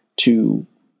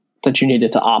that you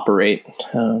needed to operate.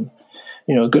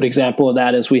 A good example of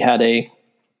that is we had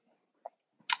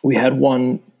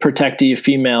one protectee, a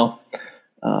female.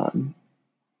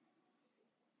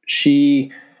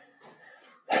 She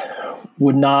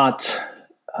would not.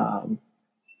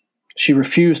 She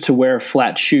refused to wear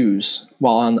flat shoes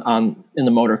while in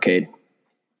the motorcade,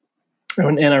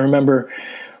 and I remember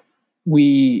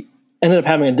we ended up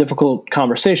having a difficult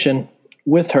conversation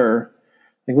with her.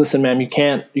 Like, listen, ma'am, you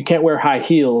can't wear high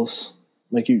heels.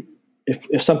 Like,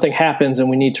 if something happens and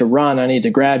we need to run, I need to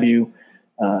grab you.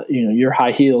 Your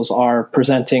high heels are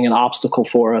presenting an obstacle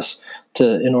for us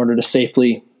in order to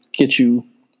safely get you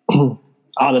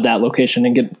out of that location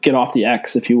and get off the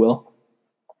X, if you will.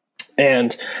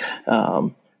 And,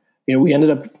 we ended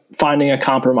up finding a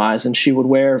compromise, and she would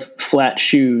wear flat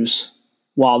shoes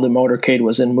while the motorcade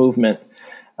was in movement.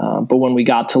 But when we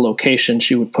got to location,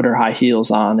 she would put her high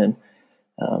heels on, and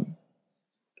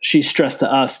she stressed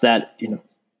to us that,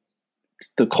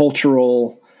 the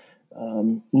cultural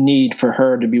need for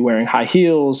her to be wearing high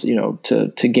heels,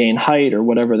 to gain height or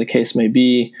whatever the case may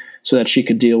be, so that she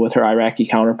could deal with her Iraqi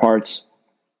counterparts.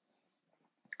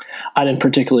 I didn't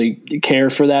particularly care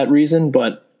for that reason,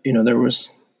 but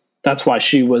that's why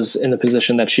she was in the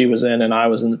position that she was in, and I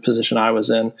was in the position I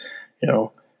was in.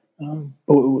 But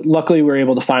luckily, we were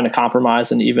able to find a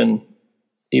compromise, and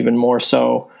even more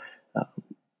so,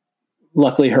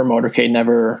 luckily, her motorcade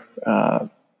never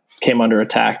came under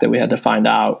attack. That we had to find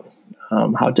out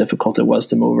how difficult it was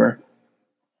to move her.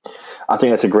 I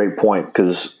think that's a great point,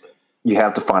 because you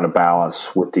have to find a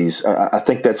balance with these. I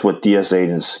think that's what DS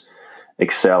agents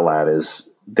excel at. Is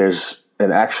there's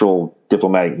an actual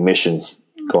diplomatic mission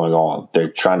going on. They're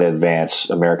trying to advance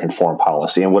American foreign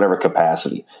policy in whatever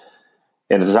capacity.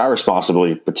 And it's our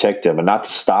responsibility to protect them and not to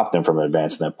stop them from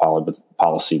advancing that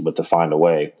policy, but to find a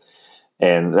way.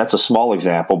 And that's a small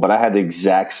example, but I had the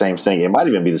exact same thing. It might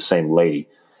even be the same lady.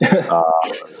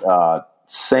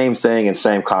 Same thing and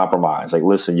same compromise. Like,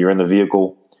 listen, you're in the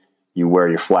vehicle, you wear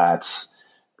your flats.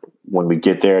 When we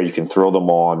get there, you can throw them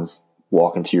on,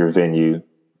 walk into your venue,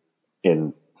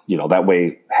 and that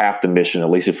way half the mission, at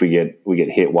least if we get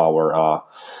hit while we're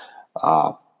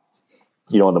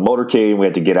in the motorcade and we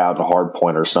had to get out a hard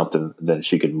point or something, then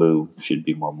she could move. She'd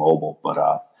be more mobile. But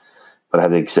I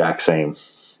had the exact same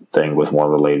thing with one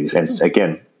of the ladies. And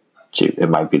again, it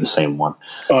might be the same one.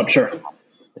 Oh, I'm sure.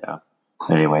 Yeah.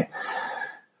 Anyway.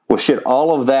 Well, shit,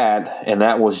 all of that, and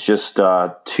that was just 2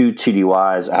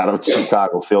 TDYs out of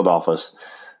Chicago field office.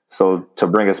 So to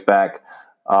bring us back,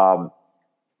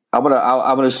 I'm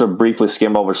gonna just briefly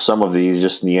skim over some of these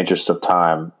just in the interest of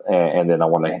time, and then I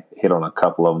want to hit on a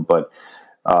couple of them. But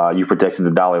you protected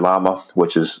the Dalai Lama,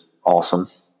 which is awesome.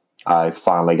 I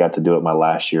finally got to do it my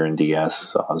last year in DS,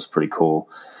 so that was pretty cool.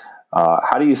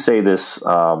 How do you say this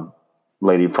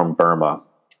lady from Burma?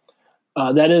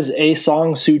 That is Aung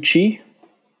San Suu Kyi.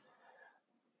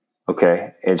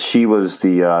 Okay, and she was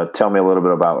the. Tell me a little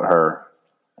bit about her.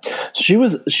 She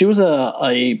was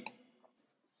a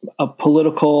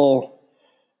political.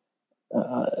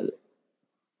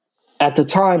 At the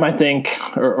time, I think,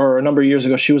 or a number of years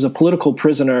ago, she was a political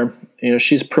prisoner.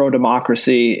 She's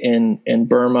pro-democracy in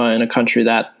Burma, in a country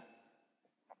that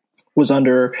was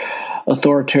under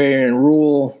authoritarian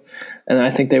rule, and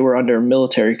I think they were under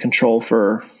military control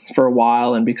for a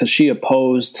while. And because she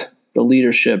opposed the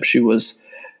leadership, she was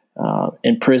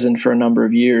imprisoned for a number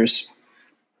of years.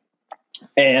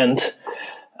 And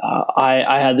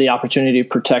I had the opportunity to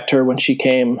protect her when she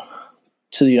came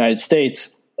to the United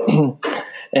States.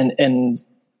 And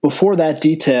before that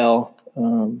detail,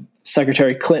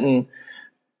 Secretary Clinton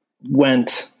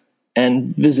went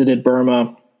and visited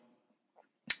Burma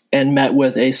and met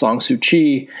with Aung San Suu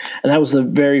Kyi. And that was the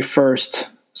very first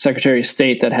Secretary of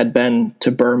State that had been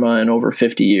to Burma in over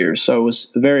 50 years. So it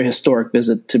was a very historic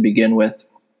visit to begin with.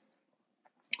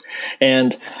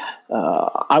 And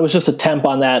I was just a temp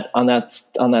on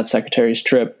that secretary's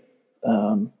trip.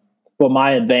 But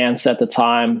my advance at the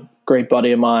time, great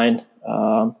buddy of mine,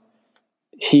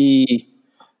 he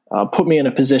put me in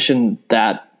a position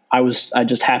that I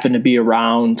just happened to be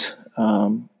around.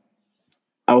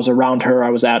 I was around her. I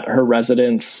was at her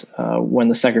residence when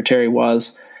the secretary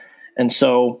was. And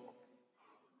so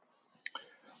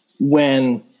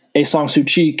when Aung San Suu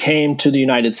Kyi came to the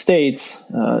United States,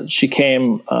 she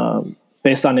came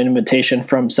based on an invitation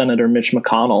from Senator Mitch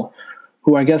McConnell,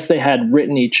 who I guess they had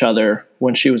written each other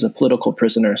when she was a political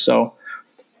prisoner. So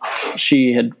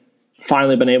she had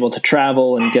finally been able to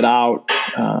travel and get out.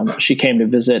 She came to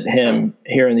visit him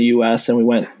here in the U.S., and we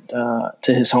went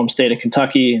to his home state of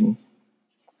Kentucky and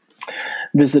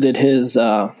visited his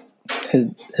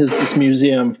this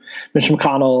museum. Mitch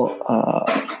McConnell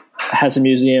has a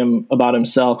museum about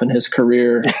himself and his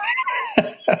career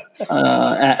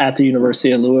at the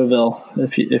University of Louisville,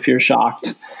 if you're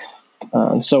shocked.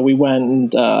 And so we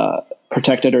went and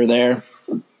protected her there.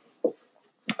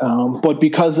 But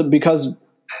because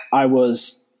I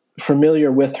was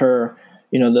familiar with her,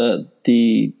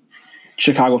 the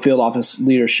Chicago field office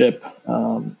leadership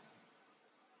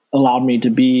allowed me to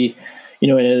be,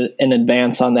 in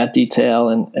advance on that detail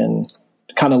and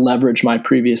kind of leverage my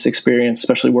previous experience,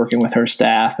 especially working with her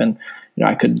staff. And,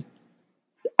 I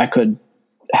could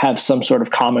have some sort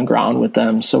of common ground with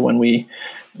them. So when we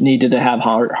needed to have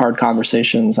hard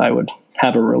conversations, I would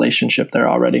have a relationship there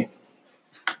already.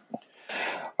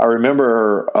 I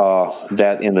remember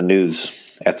that in the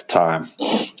news at the time.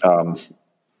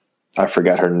 I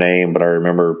forgot her name, but I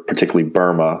remember particularly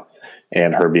Burma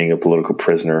and her being a political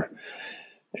prisoner.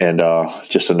 And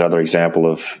just another example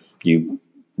of you,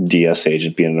 DS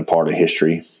agent, being a part of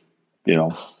history.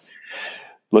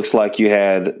 Looks like you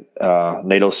had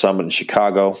NATO summit in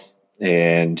Chicago,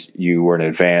 and you were in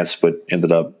advance, but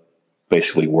ended up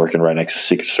basically working right next to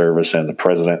Secret Service and the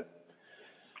president.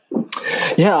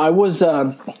 Yeah, I was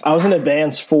in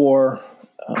advance for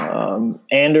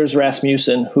Anders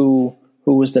Rasmussen, who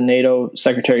was the NATO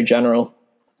Secretary General,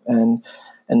 and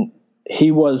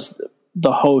he was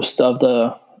the host of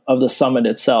the summit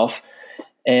itself,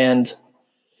 and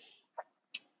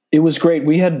it was great.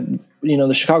 We had,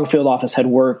 the Chicago field office had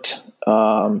worked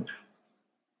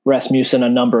Rasmussen a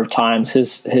number of times.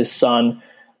 His son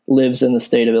lives in the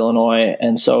state of Illinois,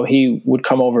 and so he would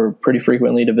come over pretty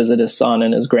frequently to visit his son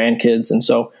and his grandkids. And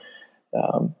so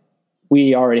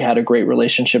we already had a great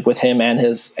relationship with him and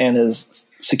his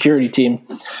security team.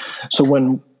 So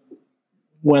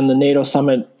when the NATO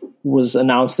summit was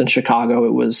announced in Chicago,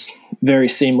 it was very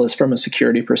seamless from a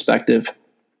security perspective.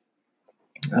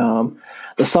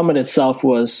 The summit itself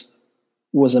was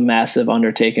a massive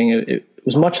undertaking. It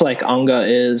was much like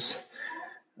UNGA is,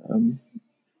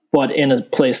 but in a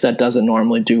place that doesn't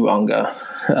normally do UNGA.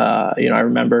 I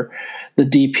remember the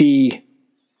DP,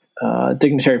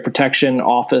 Dignitary Protection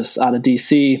Office out of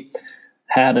DC,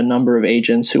 had a number of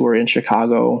agents who were in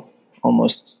Chicago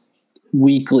almost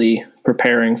weekly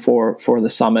preparing for the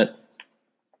summit.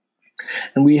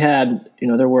 And we had,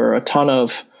 there were a ton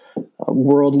of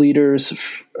world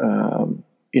leaders,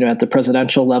 at the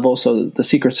presidential level. So the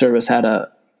Secret Service had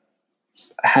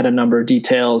a number of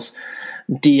details.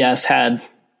 DS had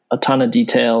a ton of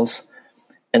details.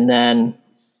 And then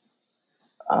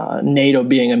NATO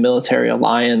being a military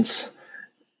alliance,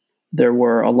 there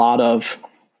were a lot of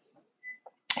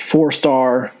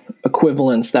 4-star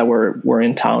equivalents that were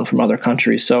in town from other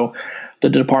countries. So the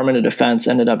Department of Defense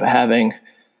ended up having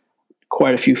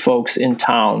quite a few folks in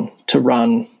town to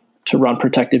run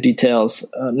protective details,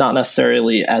 not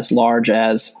necessarily as large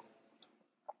as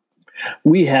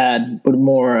we had, but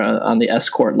more on the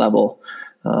escort level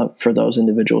for those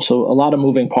individuals. So a lot of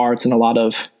moving parts and a lot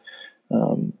of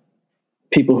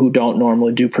people who don't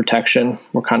normally do protection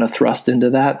were kind of thrust into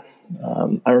that.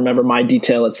 I remember my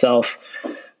detail itself,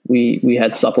 we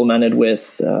had supplemented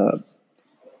with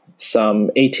some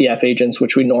ATF agents,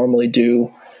 which we normally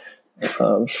do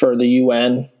for the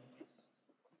UN,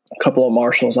 a couple of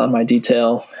marshals on my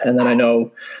detail. And then I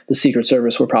know the Secret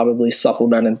Service were probably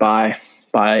supplemented by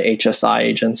HSI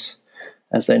agents,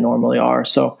 as they normally are.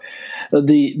 So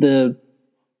the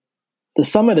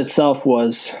summit itself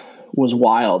was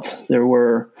wild. There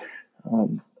were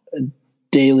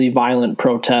daily violent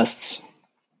protests,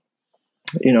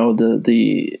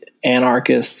 the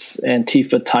anarchists,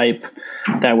 Antifa type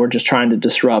that were just trying to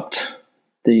disrupt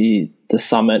the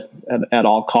summit at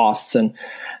all costs. And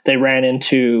they ran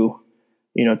into,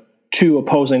 two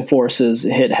opposing forces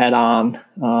hit head on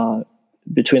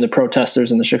between the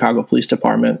protesters and the Chicago Police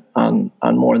Department on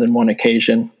more than one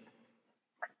occasion.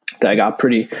 That got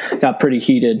pretty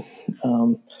heated.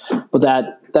 But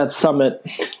that summit,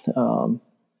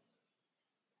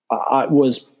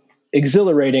 was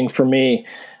exhilarating for me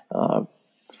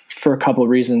for a couple of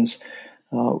reasons.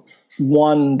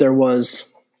 One, there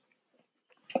was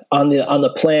on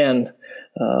the plan,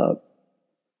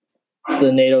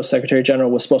 the NATO Secretary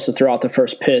General was supposed to throw out the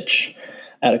first pitch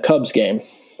at a Cubs game,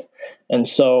 and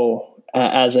so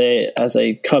as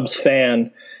a Cubs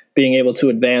fan, being able to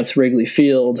advance Wrigley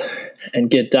Field and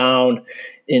get down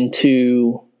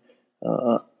into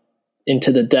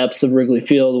the depths of Wrigley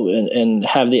Field and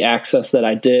have the access that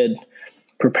I did,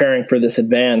 preparing for this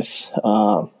advance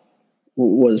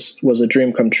was a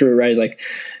dream come true, right? Like,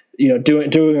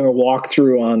 doing a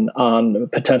walkthrough on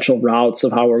potential routes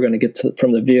of how we're going to get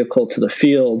from the vehicle to the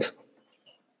field.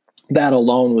 That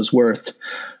alone was worth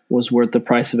the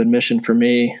price of admission for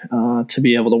me, to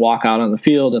be able to walk out on the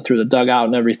field and through the dugout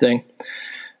and everything.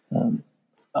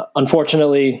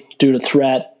 Unfortunately, due to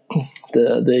threat,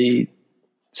 the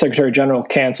Secretary General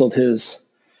canceled his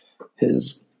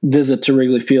visit to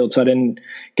Wrigley Field, so I didn't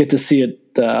get to see it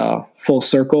full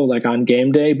circle like on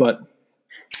game day. But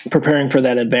preparing for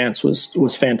that advance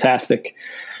was fantastic,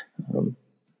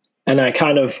 and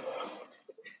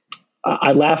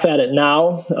I laugh at it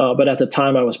now, but at the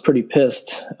time I was pretty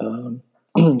pissed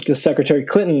because Secretary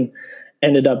Clinton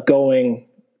ended up going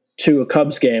to a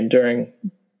Cubs game during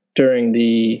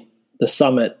the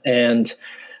summit, and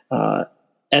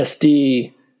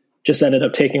SD just ended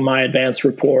up taking my advance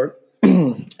report,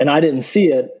 and I didn't see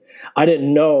it. I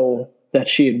didn't know that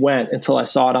she had went until I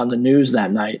saw it on the news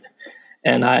that night,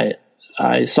 and I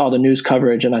saw the news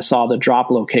coverage and I saw the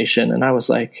drop location, and I was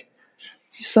like,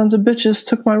 "These sons of bitches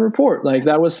took my report." Like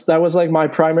that was like my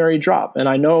primary drop, and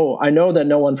I know that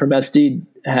no one from SD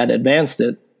had advanced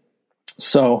it.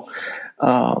 So,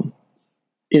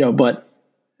 but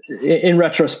in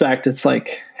retrospect, it's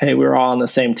like, hey, we were all on the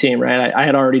same team, right? I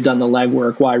had already done the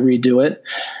legwork. Why redo it?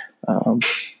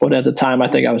 But at the time, I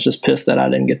think I was just pissed that I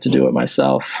didn't get to do it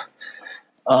myself.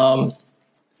 But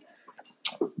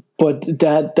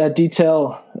that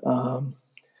detail,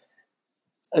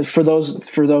 for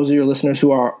those of your listeners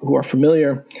who are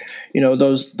familiar,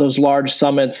 those large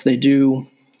summits, they do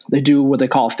what they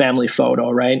call a family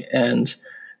photo, right? And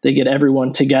they get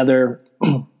everyone together.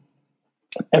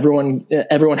 Everyone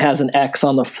has an X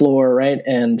on the floor, right?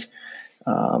 And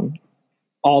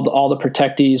all the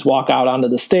protectees walk out onto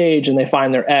the stage and they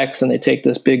find their X and they take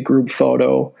this big group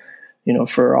photo,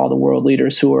 for all the world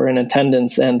leaders who are in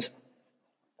attendance. And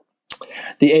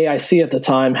the AIC at the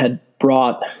time had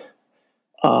brought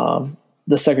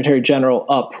the Secretary General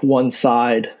up one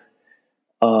side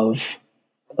of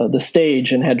the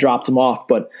stage and had dropped him off,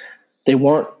 but they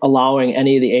weren't allowing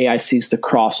any of the AICs to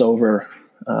cross over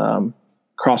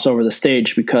the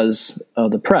stage because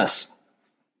of the press.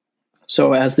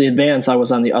 So as the advance, I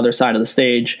was on the other side of the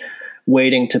stage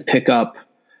waiting to pick up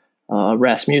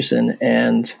Rasmussen,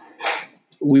 and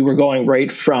we were going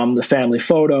right from the family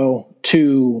photo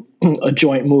to a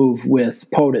joint move with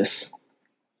POTUS.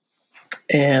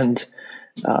 And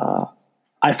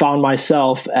I found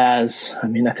myself I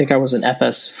think I was an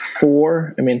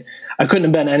FS4. I couldn't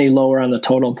have been any lower on the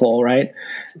totem pole, right?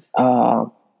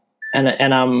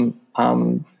 And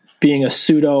I'm being a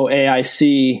pseudo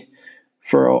AIC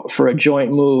for a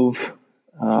joint move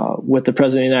with the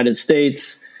President of the United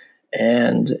States.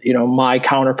 And, my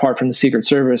counterpart from the Secret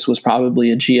Service was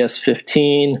probably a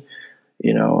GS-15,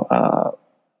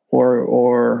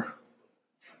 or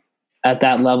at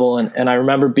that level. And I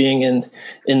remember being in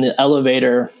the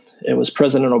elevator. It was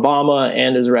President Obama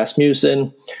and his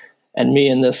Rasmussen and me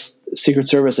and this Secret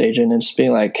Service agent, and just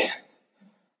being like,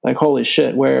 holy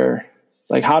shit,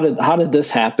 how did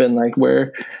this happen?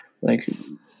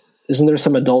 Isn't there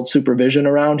some adult supervision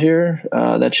around here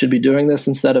that should be doing this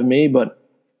instead of me? But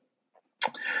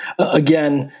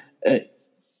again,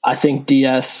 I think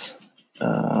DS,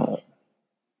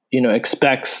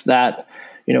 expects that,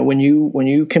 when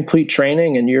you complete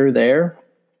training and you're there,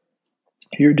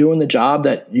 you're doing the job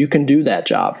that you can do that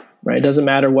job, right? It doesn't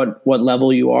matter what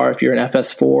level you are. If you're an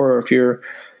FS4 or if you're,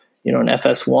 an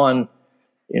FS1,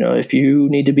 if you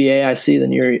need to be AIC,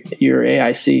 then you're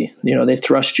AIC. They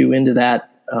thrust you into that,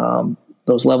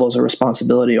 those levels of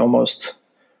responsibility almost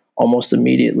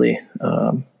immediately.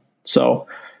 So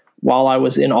while I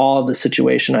was in awe of the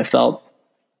situation, I felt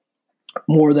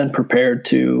more than prepared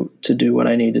to do what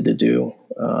I needed to do.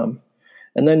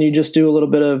 And then you just do a little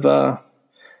bit of,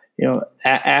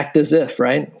 act as if,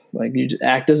 right? Like you just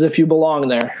act as if you belong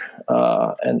there.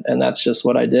 And that's just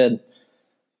what I did.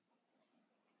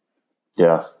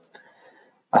 Yeah.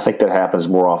 I think that happens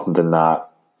more often than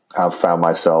not. I've found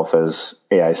myself as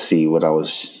AIC when I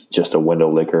was just a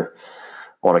window licker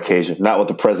on occasion, not with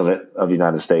the President of the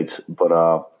United States, but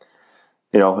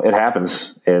it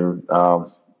happens. And,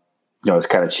 it's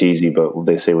kind of cheesy, but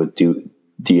they say with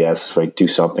DS, it's like do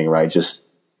something, right? Just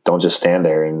don't just stand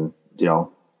there and,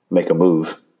 make a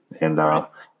move. And, and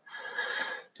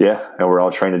we're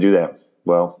all trying to do that.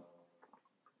 Well,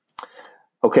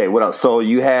 okay, what else? So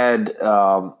you had,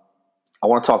 I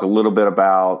want to talk a little bit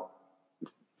about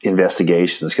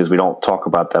investigations because we don't talk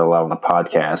about that a lot on the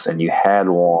podcast. And you had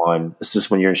one, this is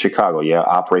when you're in Chicago,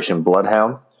 Operation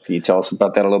Bloodhound. Can you tell us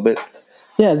about that a little bit?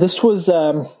 Yeah, this was,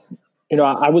 I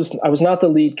was not the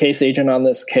lead case agent on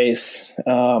this case,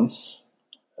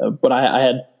 but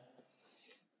I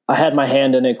had my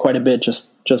hand in it quite a bit,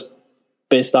 just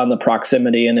based on the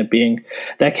proximity and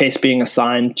that case being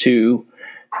assigned to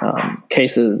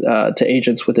cases to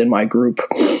agents within my group.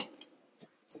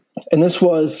 And this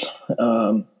was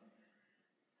like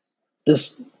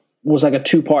a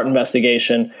 2-part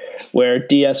investigation where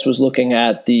DS was looking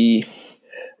at the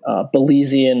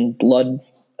Belizean blood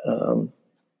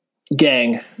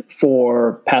gang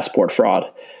for passport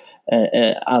fraud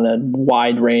on a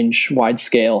wide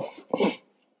scale.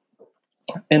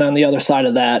 And on the other side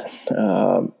of that,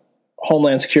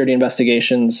 Homeland Security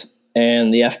investigations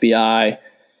and the FBI,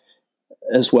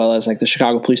 as well as like the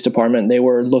Chicago Police Department, they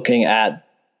were looking at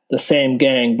the same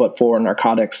gang, but for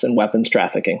narcotics and weapons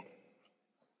trafficking.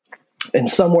 And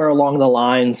somewhere along the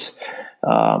lines,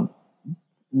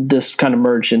 this kind of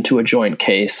merged into a joint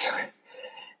case.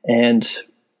 And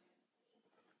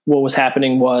what was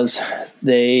happening was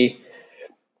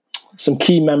some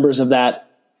key members of that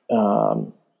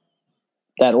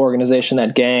organization,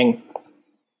 that gang,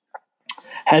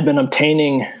 had been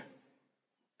obtaining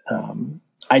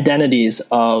identities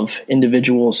of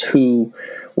individuals who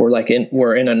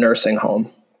were in a nursing home.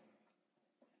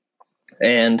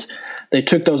 And they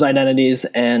took those identities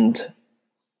and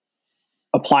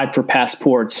applied for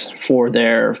passports for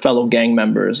their fellow gang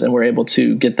members and were able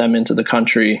to get them into the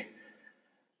country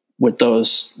with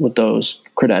those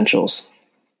credentials.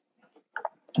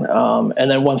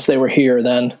 And then once they were here,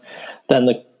 then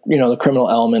the criminal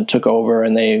element took over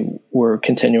and they were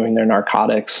continuing their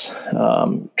narcotics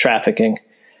trafficking.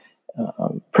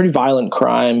 Pretty violent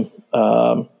crime,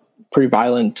 pretty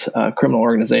violent criminal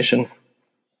organization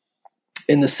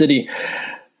in the city.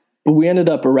 But we ended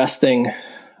up arresting,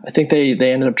 I think they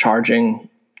ended up charging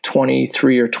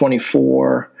 23 or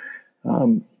 24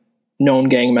 known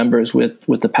gang members with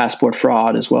the passport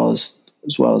fraud as well as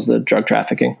the drug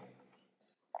trafficking.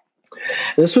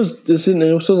 This was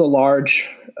a large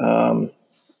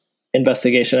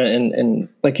investigation, and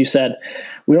like you said,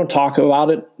 we don't talk about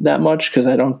it that much because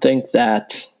I don't think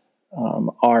that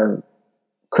our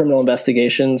criminal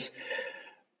investigations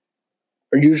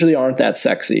usually aren't that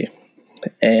sexy.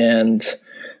 And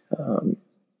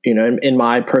in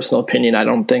my personal opinion, I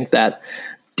don't think that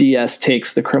DS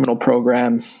takes the criminal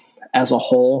program as a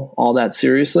whole all that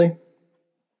seriously.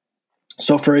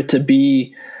 So for it to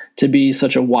be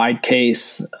such a wide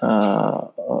case,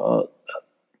 a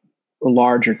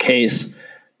larger case,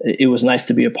 it was nice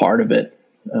to be a part of it.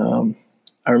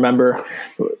 I remember,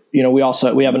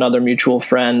 we have another mutual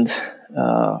friend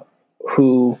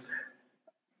who,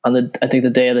 I think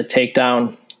the day of the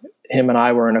takedown, him and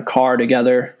I were in a car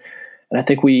together, and I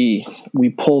think we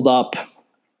pulled up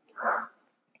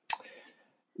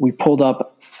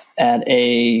at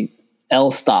a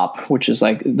L stop, which is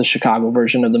like the Chicago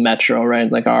version of the Metro,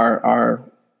 right? Like our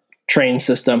train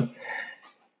system.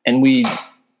 And we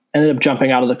ended up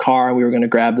jumping out of the car and we were going to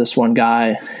grab this one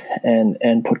guy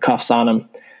and put cuffs on him.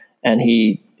 And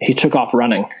he took off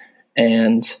running.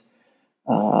 And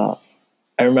I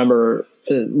remember,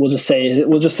 we'll just say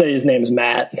his name is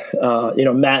Matt.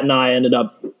 Matt and I ended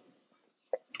up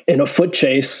in a foot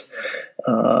chase,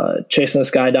 chasing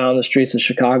this guy down the streets of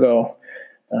Chicago,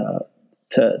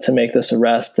 to make this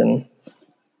arrest. And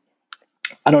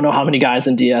I don't know how many guys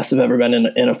in DS have ever been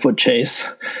in a foot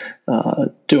chase,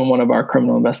 doing one of our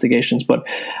criminal investigations, but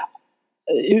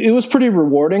it was pretty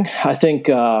rewarding. I think,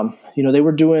 they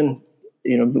were doing,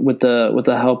 with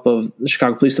the help of the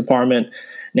Chicago Police Department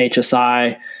and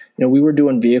HSI, we were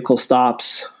doing vehicle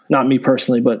stops, not me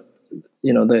personally, but,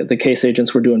 the case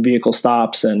agents were doing vehicle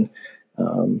stops and,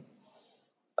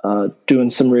 doing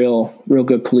some real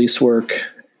good police work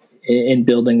in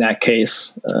building that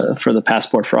case for the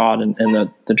passport fraud and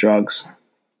the drugs.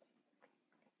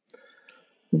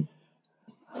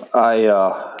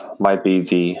 I might be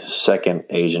the second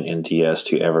agent in DS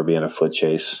to ever be in a foot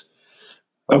chase.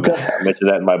 Okay. I mentioned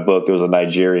that in my book. It was a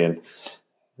Nigerian.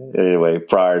 Anyway,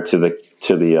 prior to the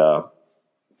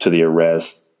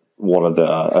arrest, one of the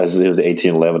it was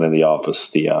 1811 in the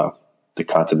office. The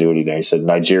continuity there. He said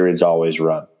Nigerians always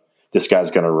run. This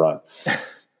guy's going to run.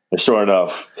 And sure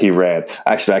enough, he ran.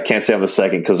 Actually, I can't say I'm the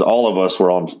second because all of us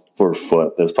were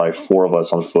foot. There's probably 4 of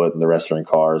us on foot, and the rest are in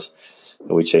cars.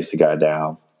 And we chased the guy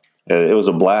down. And it was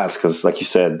a blast because, like you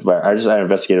said, I just had an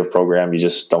investigative program. You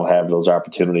just don't have those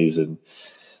opportunities. And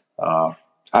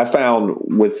I found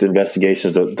with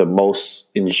investigations that the most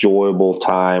enjoyable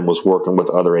time was working with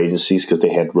other agencies because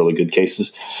they had really good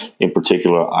cases. In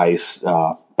particular, ICE,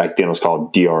 back then it was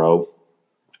called DRO,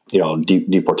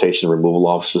 deportation removal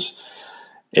officers.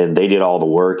 And they did all the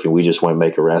work, and we just went and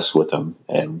make arrests with them,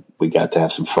 and we got to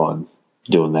have some fun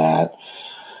doing that.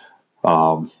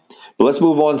 But let's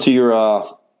move on to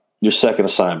your second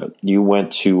assignment. You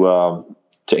went to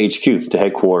HQ, to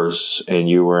headquarters, and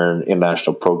you were in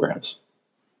international programs.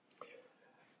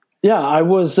 Yeah, I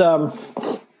was. I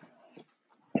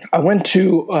went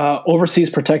to overseas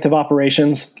protective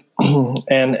operations, and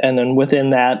then within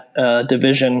that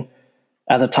division,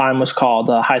 at the time was called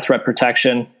high threat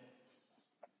protection.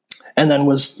 And then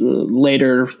was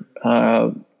later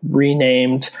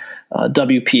renamed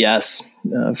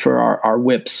WPS for our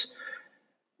WIPS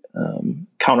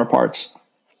counterparts.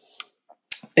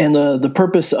 And the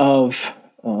purpose of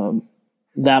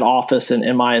that office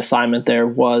and my assignment there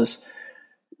was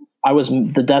I was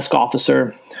the desk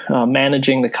officer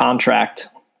managing the contract,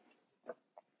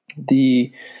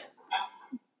 the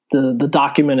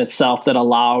document itself that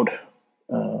allowed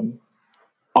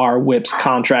our WIPS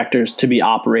contractors to be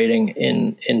operating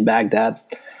in Baghdad.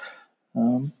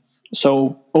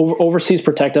 So overseas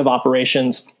protective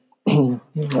operations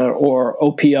or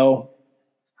OPO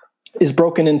is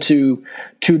broken into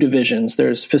 2 divisions.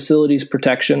 There's facilities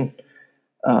protection,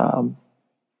 and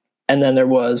then there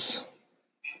was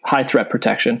high threat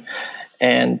protection.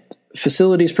 And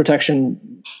facilities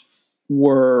protection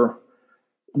were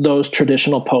those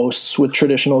traditional posts with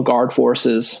traditional guard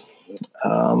forces,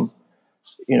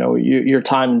 your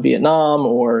time in Vietnam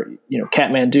or,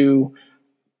 Kathmandu,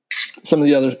 some of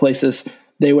the other places,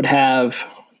 they would have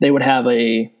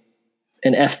an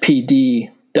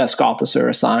FPD desk officer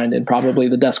assigned, and probably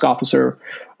the desk officer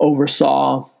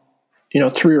oversaw,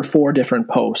 3 or 4 different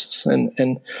posts.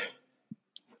 And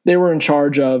they were in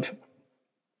charge of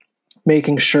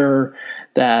making sure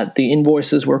that the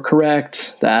invoices were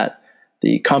correct, that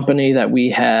the company that we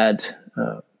had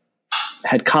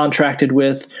contracted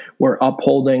with were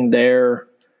upholding their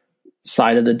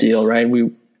side of the deal, right?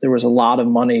 There was a lot of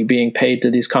money being paid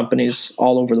to these companies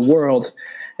all over the world.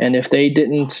 And if they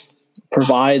didn't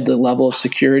provide the level of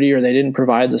security or they didn't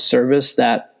provide the service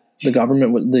that the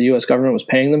U.S. government was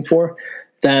paying them for,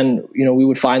 then, we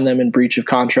would find them in breach of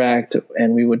contract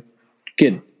and we would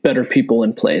get better people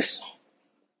in place.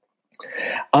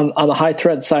 On the high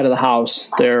threat side of the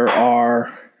house, there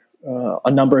are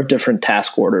a number of different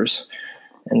task orders.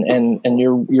 And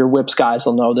your WIPS guys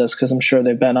will know this because I'm sure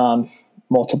they've been on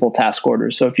multiple task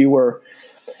orders. So if you were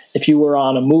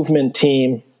on a movement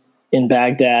team in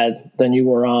Baghdad, then you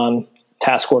were on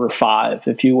task order 5.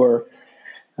 If you were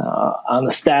on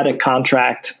the static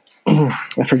contract,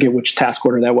 I forget which task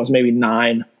order that was, maybe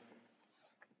 9.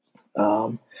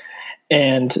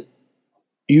 And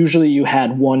usually you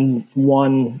had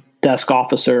one desk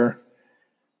officer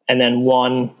and then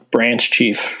one branch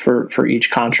chief for each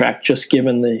contract, just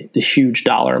given the huge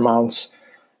dollar amounts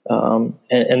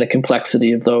and the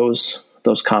complexity of those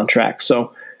contracts.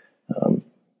 So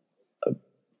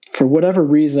for whatever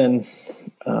reason,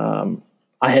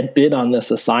 I had bid on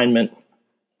this assignment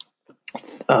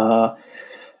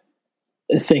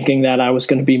thinking that I was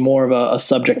going to be more of a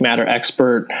subject matter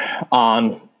expert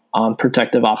on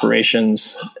protective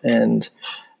operations. And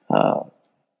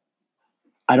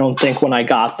I don't think when I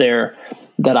got there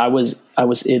that I was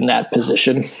in that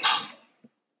position.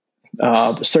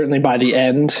 Certainly by the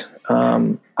end,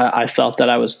 I felt that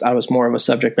I was more of a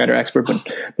subject matter expert, but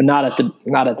not at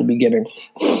the beginning.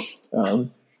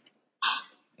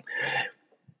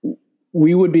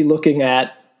 We would be looking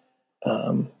at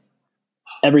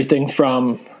everything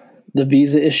from the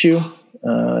visa issue,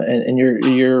 and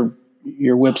your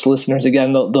WIPS listeners,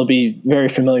 again, they'll be very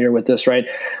familiar with this, right?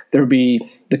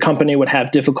 The company would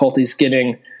have difficulties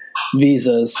getting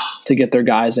visas to get their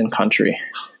guys in country.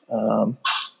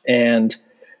 And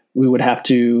we would have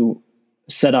to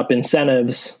set up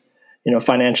incentives,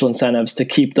 financial incentives to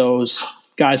keep those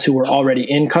guys who were already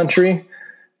in country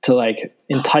to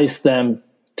entice them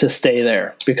to stay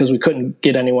there because we couldn't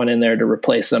get anyone in there to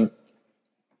replace them.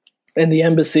 And the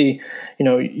embassy,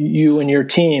 you and your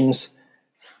teams,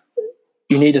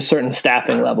 you need a certain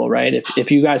staffing level, right?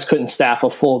 If you guys couldn't staff a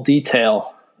full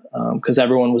detail because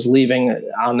everyone was leaving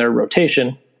on their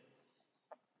rotation,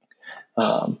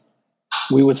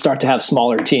 we would start to have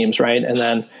smaller teams, right? And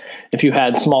then if you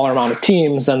had smaller amount of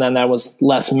teams, then that was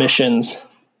less missions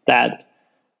that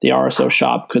the RSO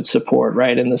shop could support,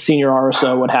 right? And the senior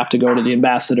RSO would have to go to the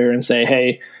ambassador and say,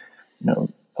 hey,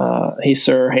 hey,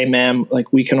 sir, hey, ma'am,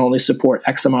 like we can only support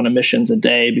X amount of missions a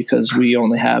day because we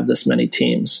only have this many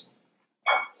teams.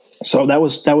 So that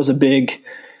was a big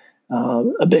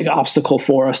obstacle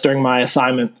for us during my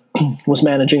assignment was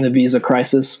managing the visa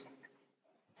crisis.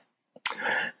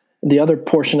 The other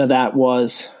portion of that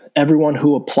was everyone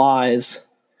who applies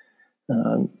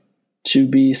to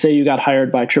be, say you got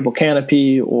hired by Triple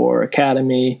Canopy or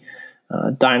Academy,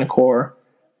 Dynacore,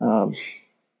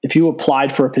 if you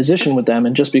applied for a position with them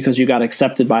and just because you got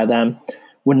accepted by them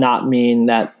would not mean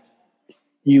that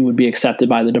you would be accepted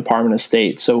by the Department of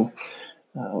State. So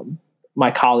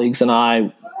my colleagues and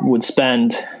I would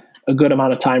spend a good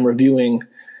amount of time reviewing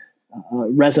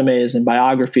resumes and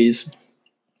biographies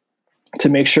to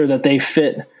make sure that they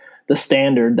fit the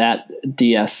standard that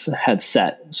DS had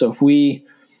set. So if we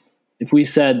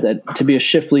said that to be a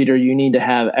shift leader, you need to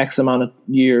have X amount of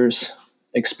years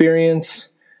experience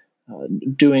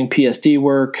doing PSD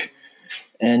work,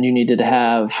 and you needed to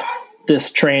have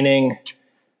this training,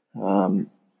 when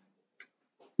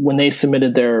they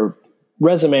submitted their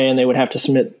resume and they would have to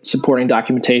submit supporting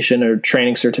documentation or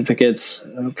training certificates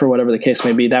for whatever the case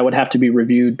may be, that would have to be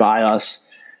reviewed by us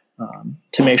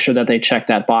to make sure that they check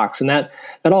that box. And that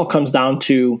all comes down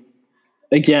to,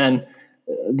 again,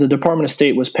 the Department of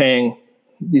State was paying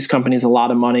these companies a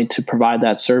lot of money to provide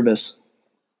that service.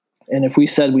 And if we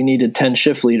said we needed 10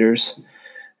 shift leaders,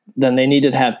 then they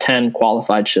needed to have 10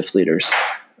 qualified shift leaders.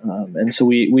 And so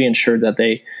we ensured that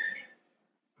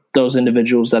those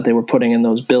individuals that they were putting in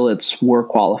those billets were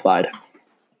qualified.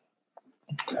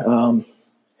 And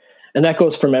that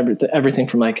goes from everything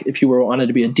from like if you wanted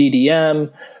to be a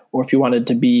DDM or if you wanted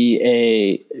to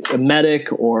be a medic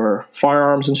or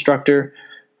firearms instructor,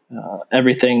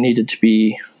 everything needed to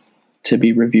be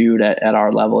reviewed at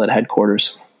our level at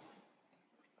headquarters.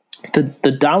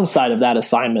 The downside of that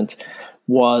assignment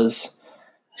was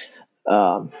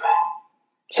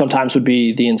sometimes would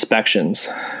be the inspections.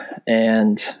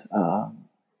 And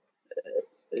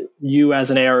you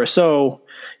as an ARSO,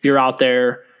 you're out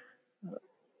there,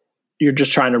 you're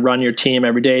just trying to run your team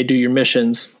every day, do your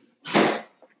missions.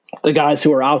 The guys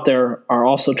who are out there are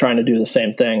also trying to do the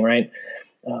same thing, right?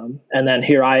 And then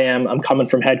here I am, I'm coming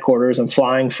from headquarters, I'm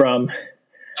flying from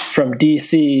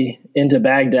DC into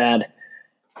Baghdad,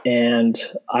 and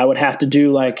I would have to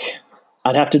do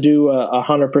I'd have to do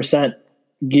 100%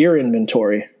 gear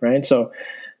inventory, right? So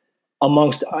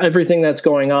amongst everything that's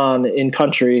going on in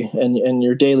country and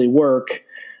your daily work,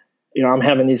 I'm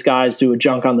having these guys do a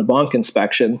junk on the bunk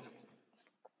inspection,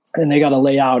 and they got to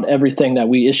lay out everything that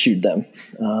we issued them.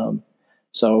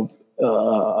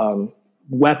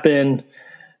 Weapon,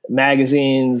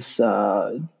 magazines,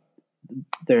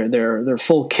 their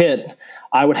full kit,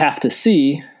 I would have to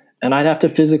see, and I'd have to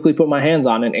physically put my hands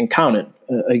on it and count it.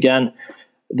 Again,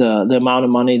 the amount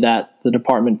of money that the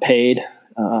department paid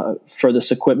for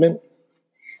this equipment,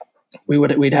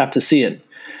 we'd have to see it.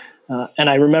 And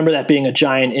I remember that being a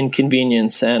giant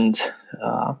inconvenience, and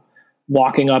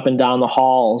walking up and down the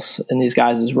halls in these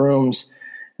guys' rooms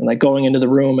and like going into the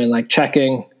room and like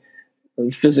checking,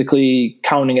 physically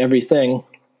counting everything.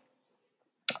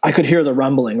 I could hear the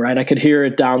rumbling, right? I could hear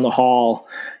it down the hall,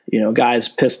 guys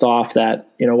pissed off that,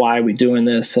 why are we doing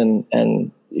this? And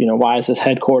why is this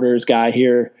headquarters guy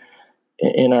here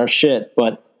in our shit?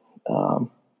 But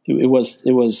it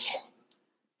was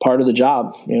part of the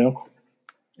job,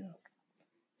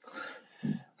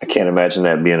 I can't imagine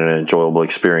that being an enjoyable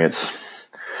experience.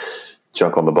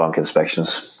 Junk on the bunk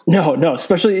inspections. No,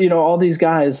 especially, all these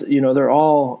guys, they're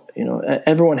all,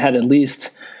 everyone had at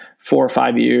least 4 or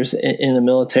 5 years in the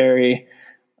military.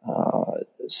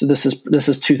 So this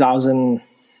is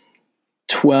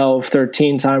 2012,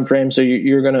 13 timeframe. So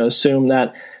you're going to assume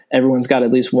that everyone's got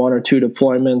at least 1 or 2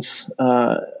 deployments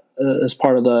as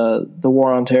part of the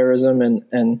war on terrorism,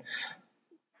 and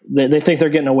they think they're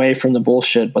getting away from the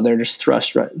bullshit, but they're just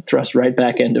thrust right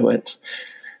back into it.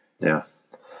 Yeah.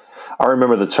 I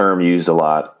remember the term used a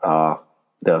lot,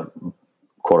 the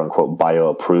quote unquote bio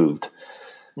approved,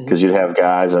 because you'd have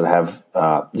guys that have,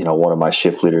 one of my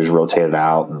shift leaders rotated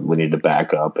out and we need to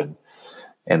back up and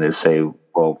they'd say,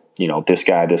 well, this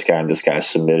guy, and this guy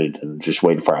submitted and just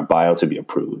waiting for our bio to be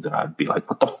approved. And I'd be like,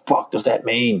 what the fuck does that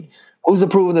mean? Who's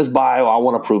approving this bio? I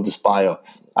want to approve this bio.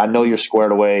 I know you're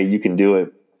squared away. You can do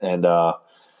it. And,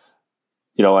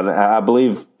 and I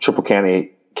believe Triple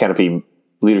Canopy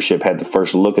leadership had the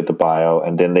first look at the bio,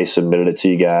 and then they submitted it to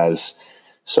you guys.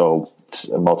 So it's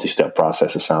a multi-step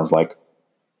process, it sounds like.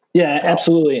 Yeah,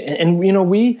 absolutely. And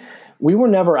we were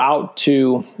never out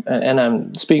to, and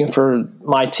I'm speaking for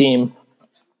my team,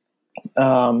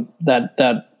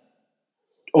 that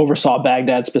oversaw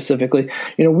Baghdad specifically.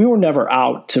 We were never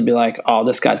out to be like, oh,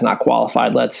 this guy's not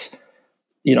qualified. Let's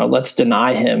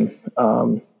deny him.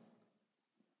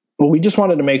 But we just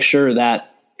wanted to make sure that,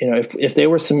 if they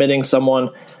were submitting someone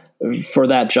for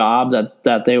that job,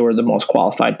 that they were the most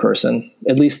qualified person,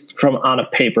 at least from on a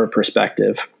paper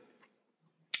perspective.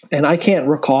 And I can't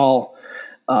recall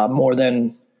more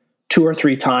than 2 or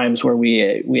 3 times where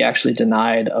we actually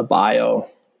denied a bio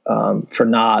for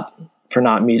not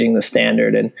meeting the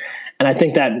standard. And I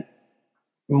think that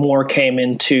more came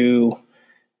into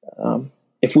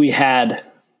if we had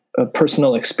a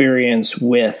personal experience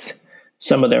with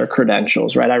some of their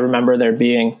credentials, right? I remember there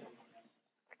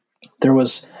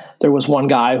was one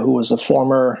guy who was a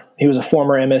former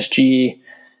MSG,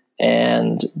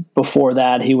 and before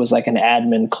that he was like an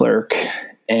admin clerk,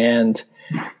 and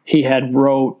he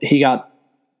got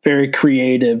very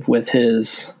creative with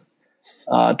his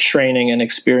training and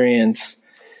experience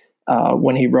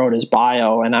when he wrote his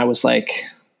bio. And I was like,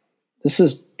 this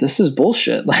is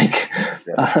bullshit. Like,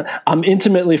 I'm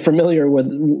intimately familiar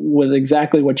with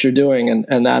exactly what you're doing.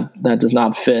 And that does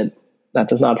not fit. That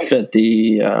does not fit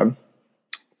the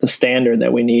standard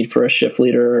that we need for a shift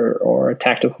leader or a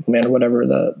tactical commander,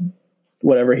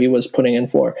 whatever he was putting in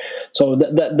for. So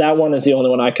that one is the only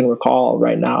one I can recall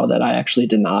right now that I actually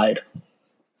denied.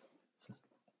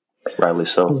 Rightly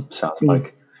so, sounds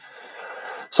like.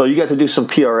 So you got to do some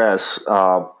PRS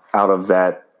out of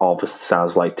that office, it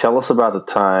sounds like. Tell us about the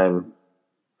time,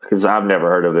 because I've never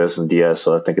heard of this in DS,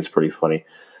 so I think it's pretty funny.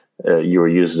 You were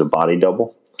used as a body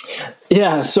double?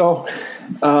 Yeah, so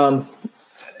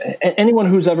anyone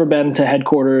who's ever been to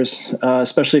headquarters,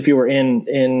 especially if you were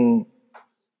in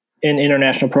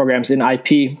international programs in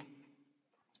IP,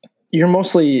 you're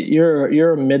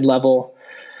a mid-level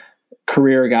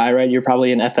career guy, right? You're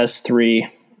probably an FS3.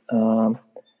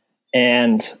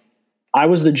 And I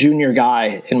was the junior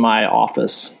guy in my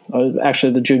office. I was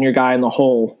actually the junior guy in the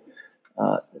whole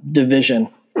division.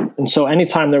 And so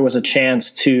anytime there was a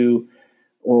chance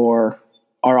or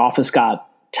our office got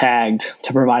tagged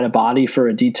to provide a body for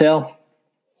a detail,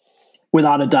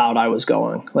 without a doubt I was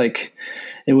going. Like,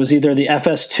 it was either the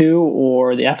FS2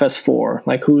 or the FS4.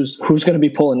 Like, who's going to be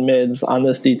pulling mids on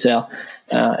this detail?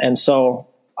 And so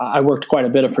I worked quite a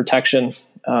bit of protection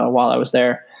while I was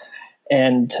there.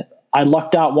 And I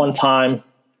lucked out one time,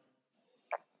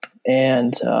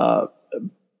 and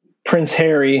Prince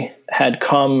Harry had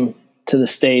come to the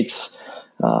States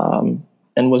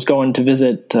and was going to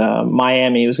visit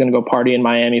Miami. He was going to go party in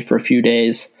Miami for a few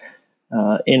days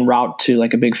en route to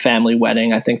like a big family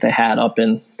wedding I think they had up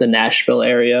in the Nashville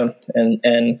area.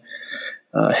 And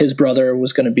his brother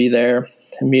was going to be there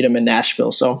and meet him in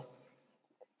Nashville. So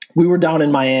we were down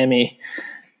in Miami,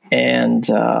 and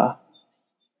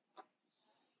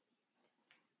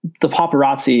the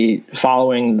paparazzi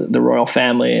following the royal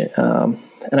family, and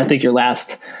I think your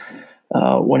last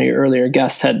one of your earlier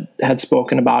guests had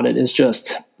spoken about it, is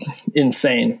just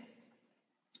insane.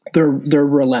 They're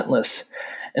relentless,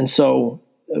 and so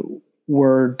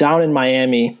we're down in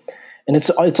Miami, and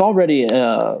it's already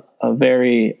a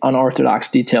very unorthodox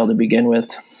detail to begin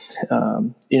with.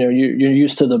 You're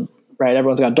used to the right.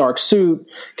 Everyone's got a dark suit,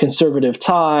 conservative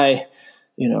tie.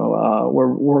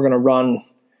 We're going to run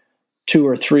 2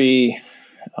 or 3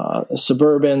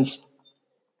 Suburbans,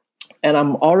 and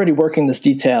I'm already working this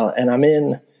detail, and I'm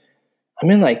in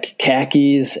like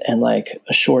khakis and like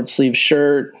a short sleeve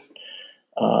shirt.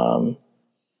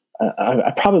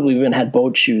 I probably even had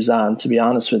boat shoes on, to be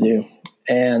honest with you.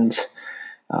 And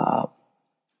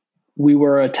we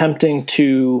were attempting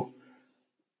to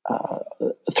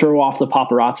throw off the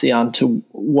paparazzi onto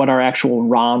what our actual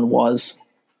RON was.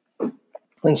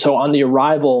 And so on the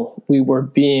arrival, we were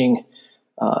being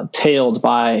tailed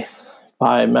by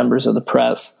members of the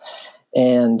press,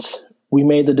 and we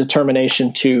made the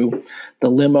determination the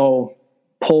limo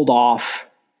pulled off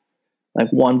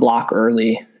like 1 block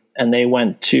early, and they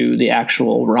went to the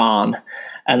actual RON.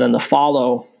 And then the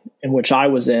follow, in which I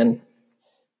was in,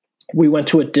 we went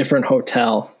to a different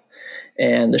hotel,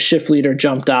 and the shift leader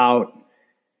jumped out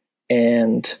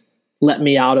and let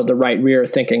me out of the right rear,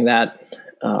 thinking that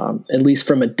at least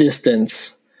from a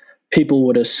distance, people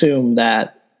would assume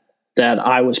that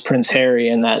I was Prince Harry,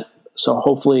 and that so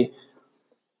hopefully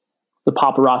the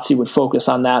paparazzi would focus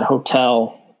on that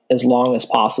hotel as long as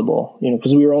possible,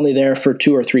 because we were only there for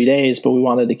 2 or 3 days, but we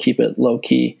wanted to keep it low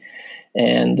key.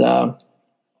 And,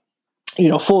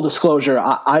 full disclosure,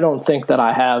 I don't think that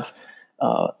I have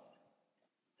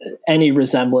any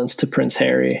resemblance to Prince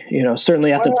Harry.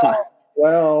 Certainly at the time.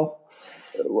 Well,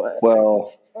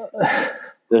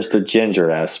 there's the ginger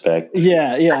aspect.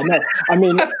 Yeah. No, I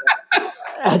mean,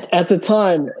 at the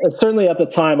time, certainly at the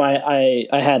time, I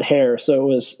had hair,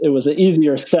 so it was an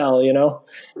easier sell,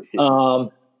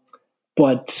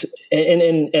 But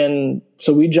and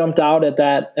so we jumped out at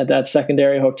that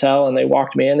secondary hotel, and they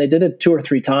walked me in. They did it 2 or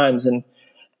 3 times, and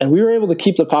we were able to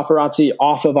keep the paparazzi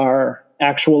off of our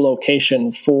actual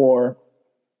location for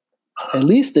at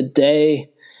least a day,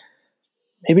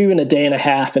 maybe even a day and a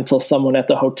half, until someone at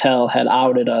the hotel had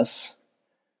outed us.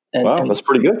 Wow, that's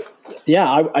pretty good.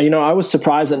 Yeah, I was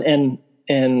surprised, and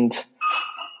I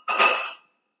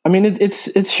mean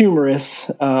it's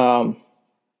humorous,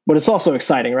 but it's also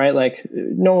exciting, right? Like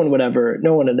no one would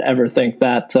ever think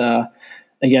that.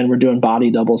 Again, we're doing body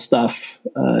double stuff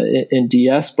in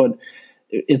DS, but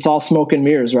it's all smoke and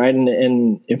mirrors, right?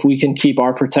 And if we can keep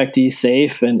our protectees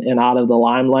safe and out of the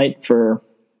limelight for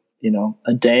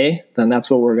a day, then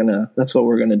that's what we're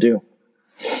gonna do.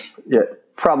 Yeah,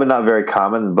 probably not very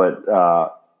common, but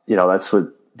that's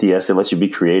what DS, it lets you be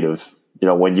creative.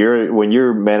 When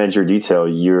you're manager detail,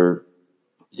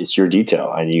 it's your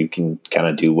detail, and you can kind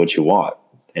of do what you want,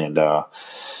 and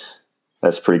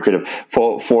that's pretty creative.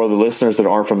 For the listeners that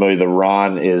aren't familiar, the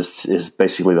RON is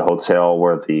basically the hotel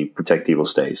where the protectee will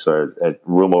stay. So a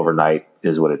room overnight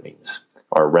is what it means,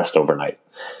 or rest overnight.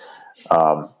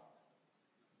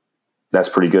 That's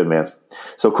pretty good, man.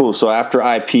 So cool. So after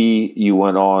IP, you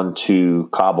went on to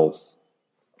Kabul.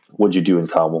 What'd you do in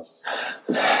Kabul?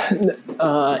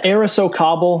 ARISO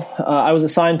Kabul. I was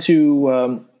assigned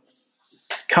to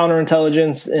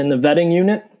counterintelligence in the vetting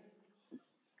unit.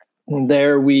 And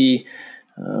there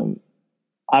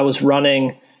I was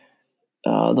running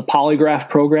the polygraph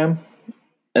program,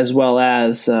 as well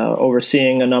as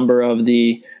overseeing a number of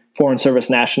the Foreign Service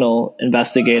national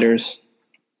investigators.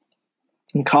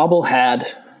 And Kabul I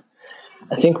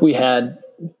think we had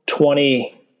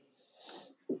 20,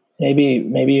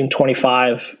 maybe even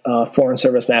 25 Foreign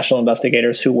Service national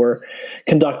investigators who were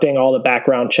conducting all the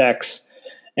background checks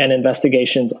and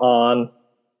investigations on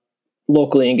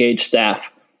locally engaged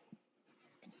staff.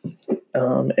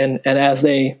 And as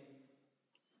they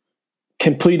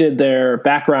completed their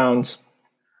backgrounds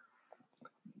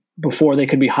before they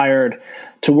could be hired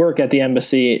to work at the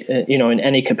embassy, in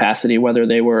any capacity, whether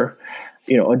they were,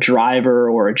 a driver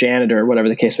or a janitor, or whatever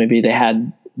the case may be, they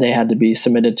had to be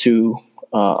submitted to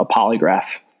a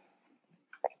polygraph.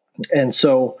 And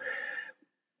so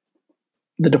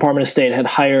the Department of State had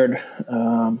hired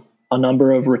a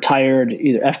number of retired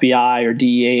either FBI or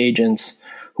DEA agents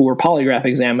who were polygraph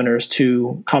examiners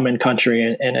to come in country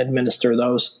and administer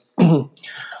those.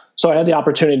 So I had the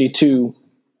opportunity to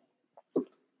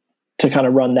kind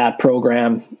of run that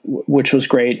program, which was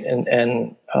great.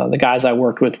 And the guys I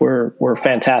worked with were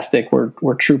fantastic.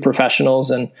 Were true professionals.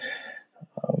 And,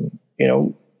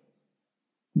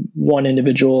 one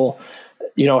individual,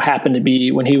 happened to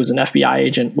be, when he was an FBI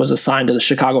agent, was assigned to the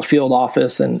Chicago field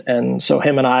office. And so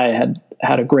him and I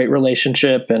had a great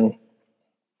relationship, and,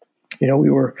 we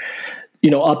were,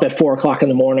 up at 4:00 in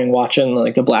the morning watching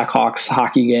like the Blackhawks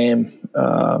hockey game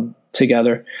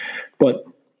together. But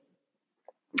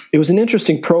it was an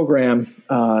interesting program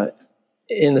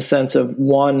in the sense of,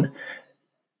 one,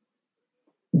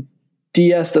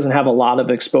 DS doesn't have a lot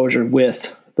of exposure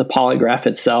with the polygraph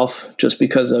itself, just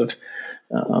because of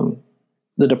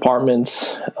the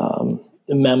department's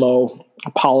memo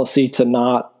policy to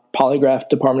not polygraph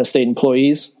Department of State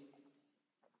employees.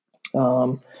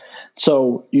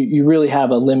 So you really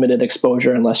have a limited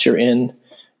exposure unless you're in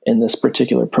this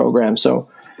particular program. So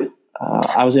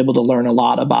I was able to learn a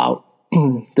lot about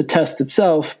the test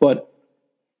itself, but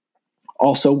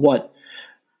also what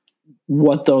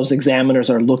those examiners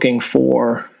are looking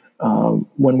for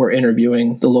when we're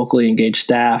interviewing the locally engaged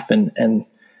staff, and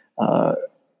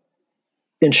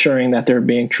ensuring that they're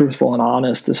being truthful and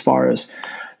honest as far as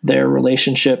their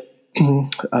relationship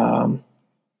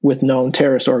with known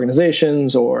terrorist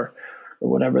organizations or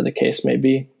whatever the case may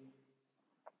be.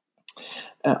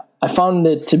 I found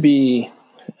it to be,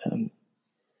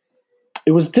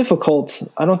 it was difficult.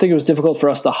 I don't think it was difficult for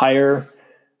us to hire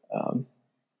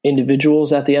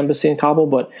individuals at the embassy in Kabul,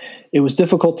 but it was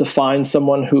difficult to find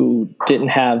someone who didn't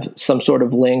have some sort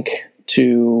of link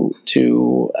to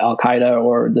Al-Qaeda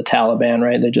or the Taliban,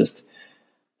 right? They just,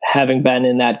 having been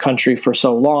in that country for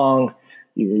so long,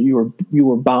 you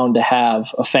were bound to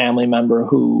have a family member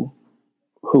who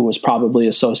was probably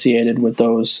associated with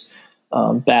those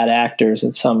bad actors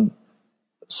at some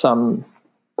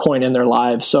point in their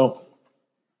lives. So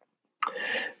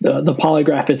the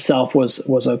polygraph itself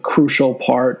was a crucial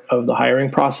part of the hiring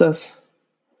process.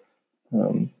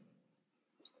 And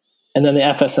then the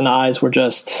FS&Is were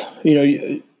just,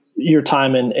 your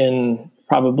time in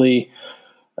probably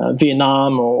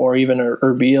Vietnam or even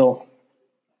Erbil.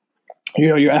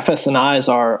 Your FS&Is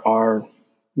are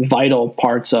vital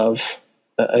parts of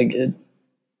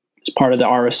it's part of the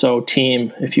RSO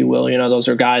team, if you will. Those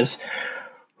are guys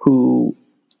who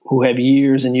have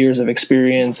years and years of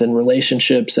experience and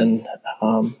relationships. And,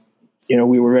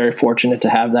 we were very fortunate to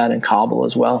have that in Kabul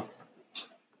as well.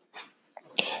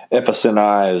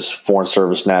 FS&I is Foreign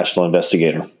Service National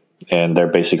Investigator, and they're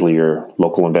basically your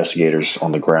local investigators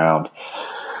on the ground.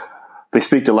 They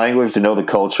speak the language, they know the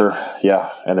culture,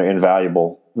 and they're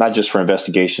invaluable, not just for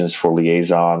investigations, for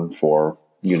liaison, for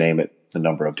you name it, a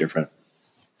number of different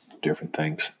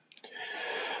things.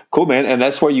 Cool, man. And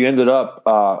that's where you ended up.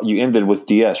 You ended with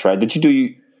DS, right? Did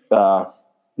you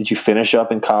finish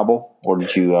up in Kabul, or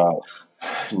did you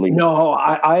leave? No,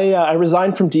 I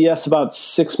resigned from DS about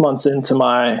 6 months into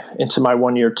my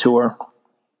 1 year tour.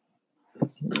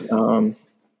 It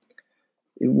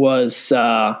was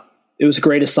a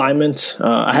great assignment.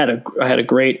 I had a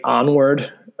great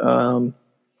onward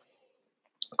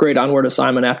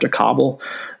assignment after Kabul.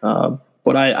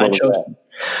 But I chose.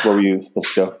 Where were you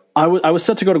supposed to go? I was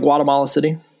set to go to Guatemala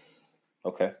City.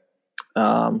 Okay.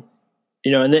 And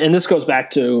this goes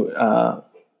back to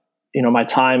my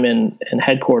time in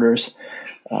headquarters.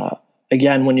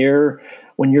 Again, when you're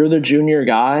the junior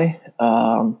guy,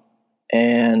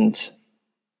 and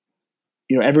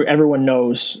everyone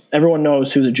knows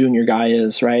who the junior guy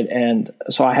is, right? And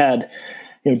so I had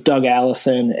Doug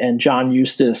Allison and John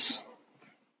Eustace,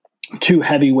 two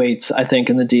heavyweights, I think,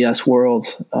 in the DS world.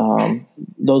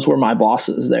 Those were my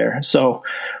bosses there. So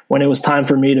when it was time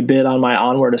for me to bid on my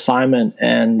onward assignment,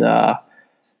 and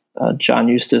John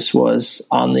Eustace was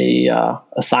on the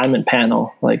assignment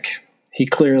panel, like he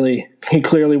clearly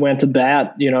went to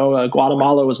bat.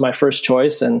 Guatemala was my first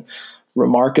choice, and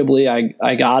remarkably,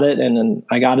 I got it, and then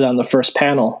I got it on the first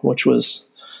panel, which was,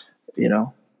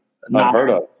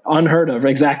 unheard of,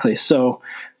 exactly. So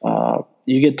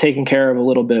you get taken care of a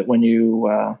little bit when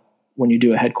you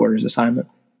do a headquarters assignment.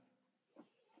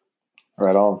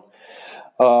 Right on.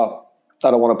 I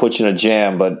don't want to put you in a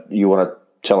jam, but you want to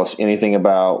tell us anything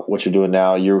about what you're doing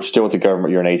now? You're still with the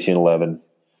government. You're in 1811.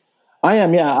 I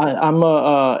am, yeah. I'm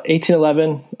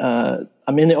 1811.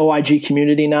 I'm in the OIG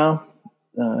community now,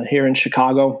 here in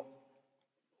Chicago.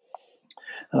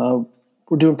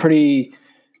 We're doing pretty.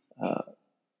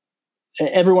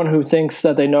 Everyone who thinks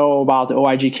that they know about the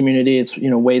OIG community, it's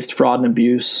waste, fraud, and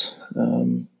abuse.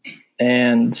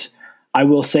 And I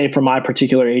will say, for my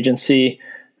particular agency,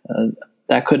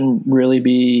 that couldn't really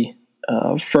be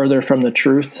further from the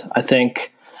truth. I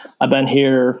think I've been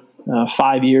here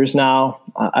 5 years now.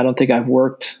 I don't think I've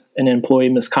worked an employee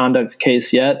misconduct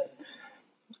case yet.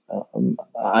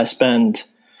 I spend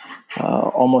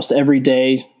almost every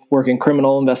day working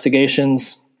criminal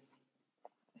investigations,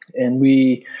 and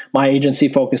my agency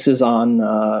focuses on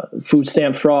food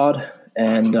stamp fraud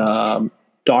and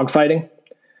dogfighting.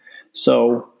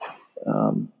 So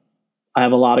I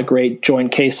have a lot of great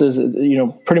joint cases,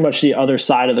 pretty much the other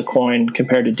side of the coin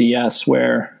compared to DS,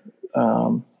 where,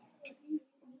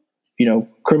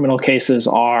 criminal cases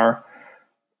are,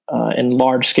 and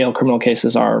large scale criminal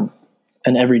cases are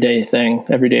an everyday thing,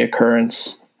 everyday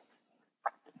occurrence.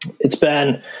 It's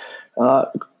been a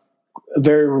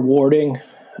very rewarding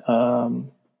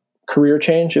career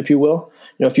change, if you will.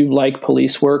 If you like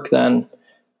police work, then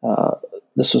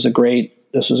this was a great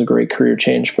career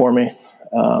change for me,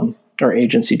 or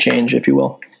agency change, if you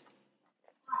will.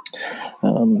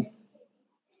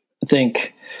 I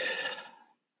think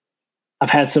I've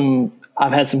had some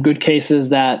good cases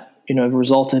that have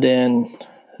resulted in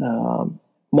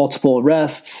multiple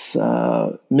arrests,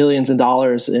 millions of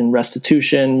dollars in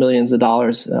restitution, millions of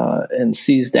dollars in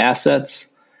seized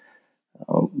assets,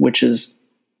 which is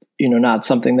not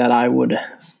something that I would,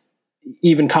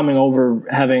 even coming over,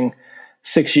 having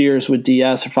 6 years with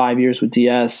DS or 5 years with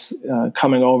DS,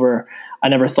 coming over, I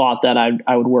never thought that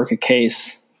I would work a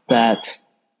case that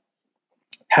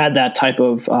had that type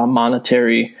of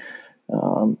monetary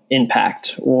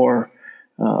impact, or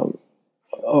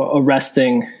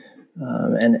arresting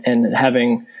and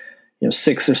having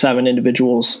 6 or 7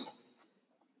 individuals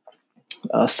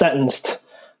sentenced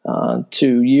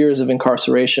to years of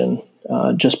incarceration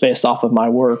just based off of my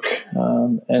work,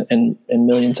 and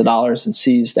millions of dollars in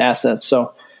seized assets.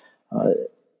 So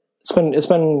it's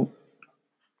been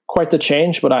quite the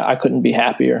change, but I couldn't be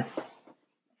happier.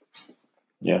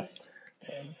 Yeah.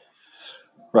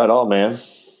 Right on, man.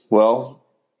 Well,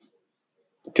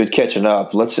 good catching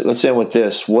up. Let's end with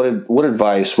this. What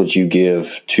advice would you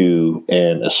give to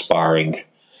an aspiring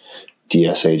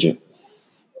DS agent?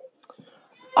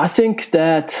 I think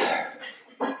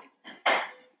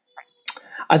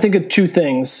of two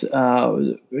things.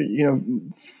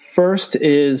 First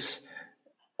is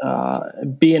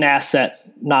be an asset,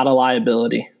 not a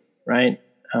liability, right?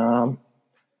 Learn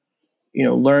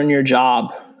your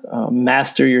job,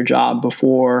 master your job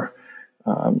before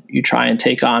you try and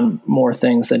take on more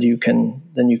things than you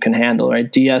can handle,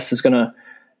 right? DS is gonna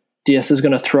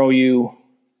throw you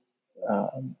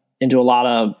into a lot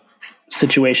of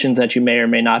situations that you may or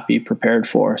may not be prepared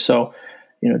for. So,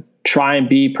 try and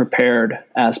be prepared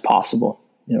as possible.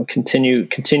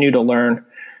 Continue to learn.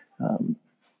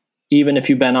 Even if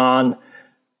you've been on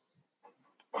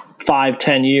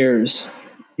 5-10 years,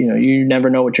 you never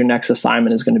know what your next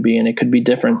assignment is going to be, and it could be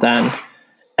different than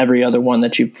every other one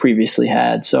that you previously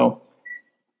had. So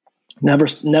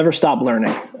never stop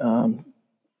learning.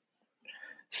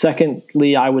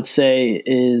 Secondly, I would say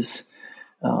is,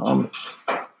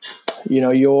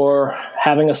 your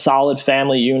having a solid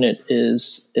family unit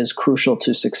is crucial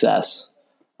to success.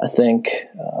 I think,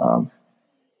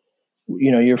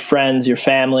 your friends, your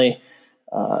family,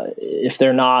 if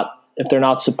they're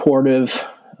not supportive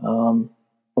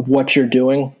of what you're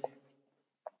doing,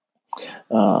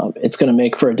 it's going to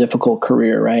make for a difficult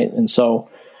career, right? And so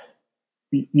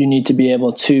you need to be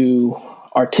able to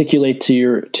articulate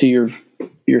to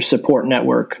your support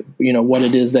network, what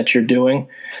it is that you're doing,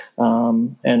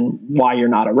 and why you're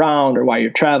not around, or why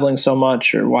you're traveling so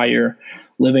much, or why you're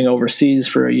living overseas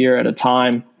for a year at a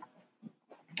time.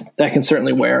 That can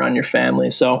certainly wear on your family.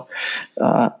 So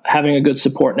having a good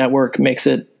support network makes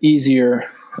it easier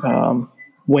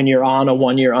when you're on a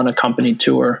 1-year unaccompanied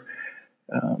tour.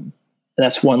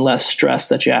 That's one less stress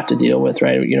that you have to deal with,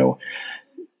 right?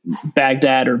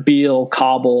 Baghdad or Bil,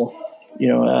 Kabul,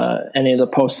 any of the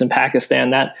posts in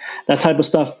Pakistan, that type of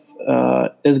stuff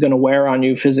is going to wear on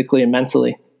you physically and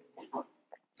mentally.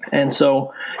 And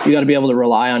so you got to be able to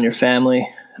rely on your family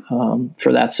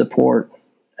for that support.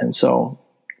 And so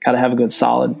got to have a good,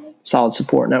 solid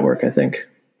support network, I think.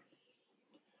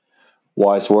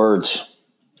 Wise words,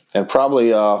 and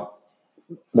probably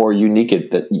more unique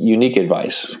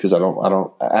advice, because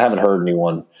I haven't heard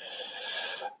anyone.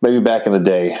 Maybe back in the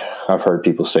day, I've heard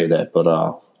people say that,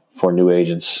 but for new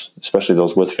agents, especially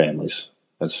those with families,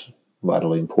 that's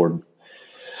vitally important.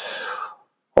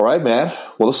 All right, man.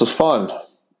 Well, this was fun.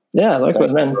 Yeah,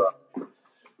 likewise, man.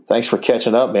 Thanks for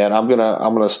catching up, man. I'm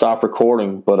gonna stop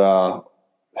recording, but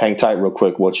hang tight real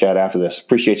quick. We'll chat after this.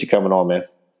 Appreciate you coming on, man.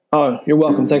 Oh, you're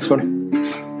welcome. Thanks, Cody.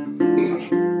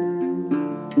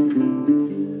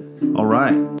 All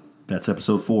right. That's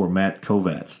episode 4, Matt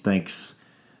Kovats. Thanks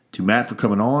to Matt for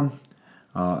coming on.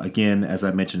 Again, as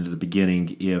I mentioned at the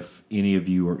beginning, if any of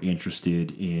you are interested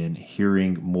in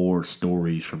hearing more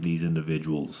stories from these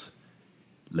individuals,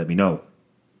 let me know.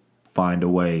 Find a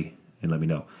way and let me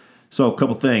know. So a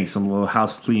couple things, some little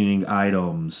house cleaning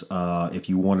items. If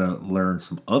you want to learn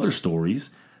some other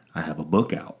stories, I have a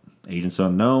book out, Agents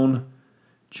Unknown,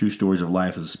 True Stories of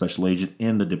Life as a Special Agent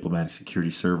in the Diplomatic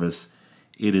Security Service.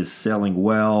 It is selling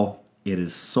well. It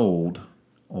is sold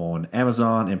on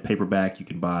Amazon and paperback. You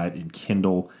can buy it in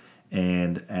Kindle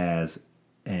and as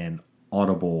an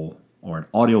Audible or an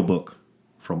audiobook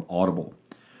from Audible.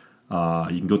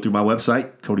 You can go through my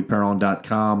website,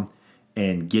 codyperron.com,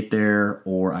 and get there,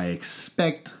 or I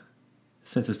expect,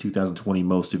 since it's 2020,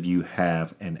 most of you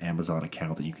have an Amazon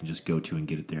account that you can just go to and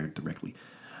get it there directly.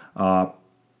 Other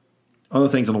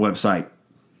things on the website,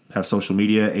 have social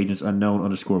media, Agents Unknown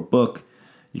 _book.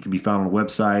 You can be found on the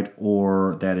website,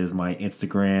 or that is my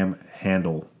Instagram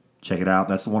handle. Check it out.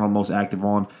 That's the one I'm most active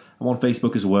on. I'm on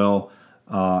Facebook as well.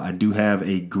 I do have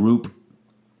a group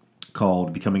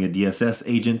called Becoming a DSS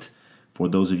Agent. For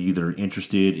those of you that are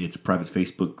interested, it's a private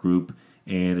Facebook group,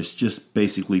 and it's just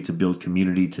basically to build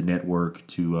community, to network,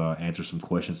 to answer some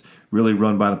questions. Really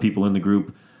run by the people in the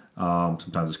group.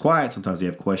 Sometimes it's quiet, sometimes they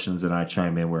have questions, and I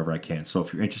chime in wherever I can. So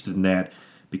if you're interested in that,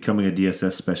 Becoming a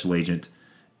DSS Special Agent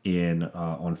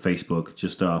on Facebook,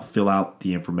 just fill out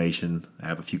the information. I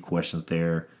have a few questions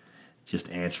there. Just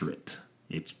answer it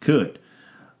if you could.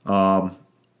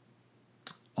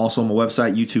 Also on my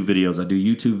website, YouTube videos. I do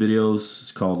YouTube videos.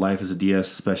 It's called Life as a DS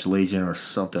Special Agent or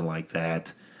something like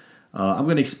that. I'm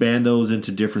going to expand those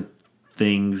into different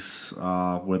things,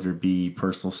 whether it be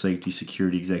personal safety,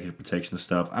 security, executive protection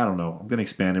stuff. I don't know. I'm going to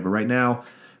expand it. But right now,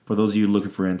 for those of you looking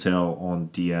for intel on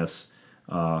DS,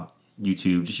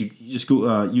 YouTube, just go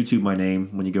YouTube my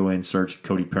name. When you go in, search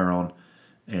Cody Perron,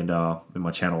 and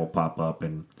my channel will pop up,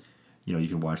 and you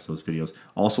can watch those videos.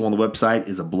 Also on the website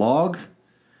is a blog.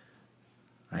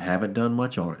 I haven't done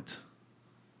much on it.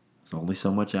 It's only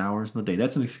so much hours in the day.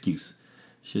 That's an excuse.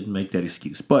 Shouldn't make that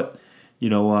excuse. But,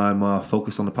 I'm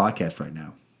focused on the podcast right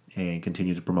now and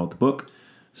continue to promote the book.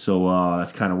 So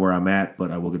that's kind of where I'm at,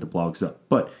 but I will get the blogs up.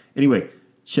 But anyway,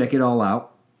 check it all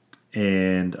out.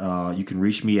 And you can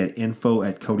reach me at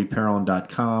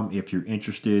info@codyperron.com if you're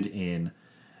interested in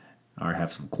or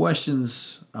have some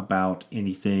questions about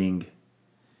anything.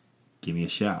 Give me a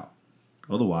shout.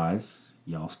 Otherwise,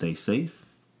 y'all stay safe.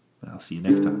 I'll see you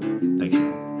next time. Thanks,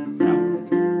 y'all.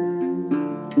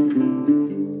 Out.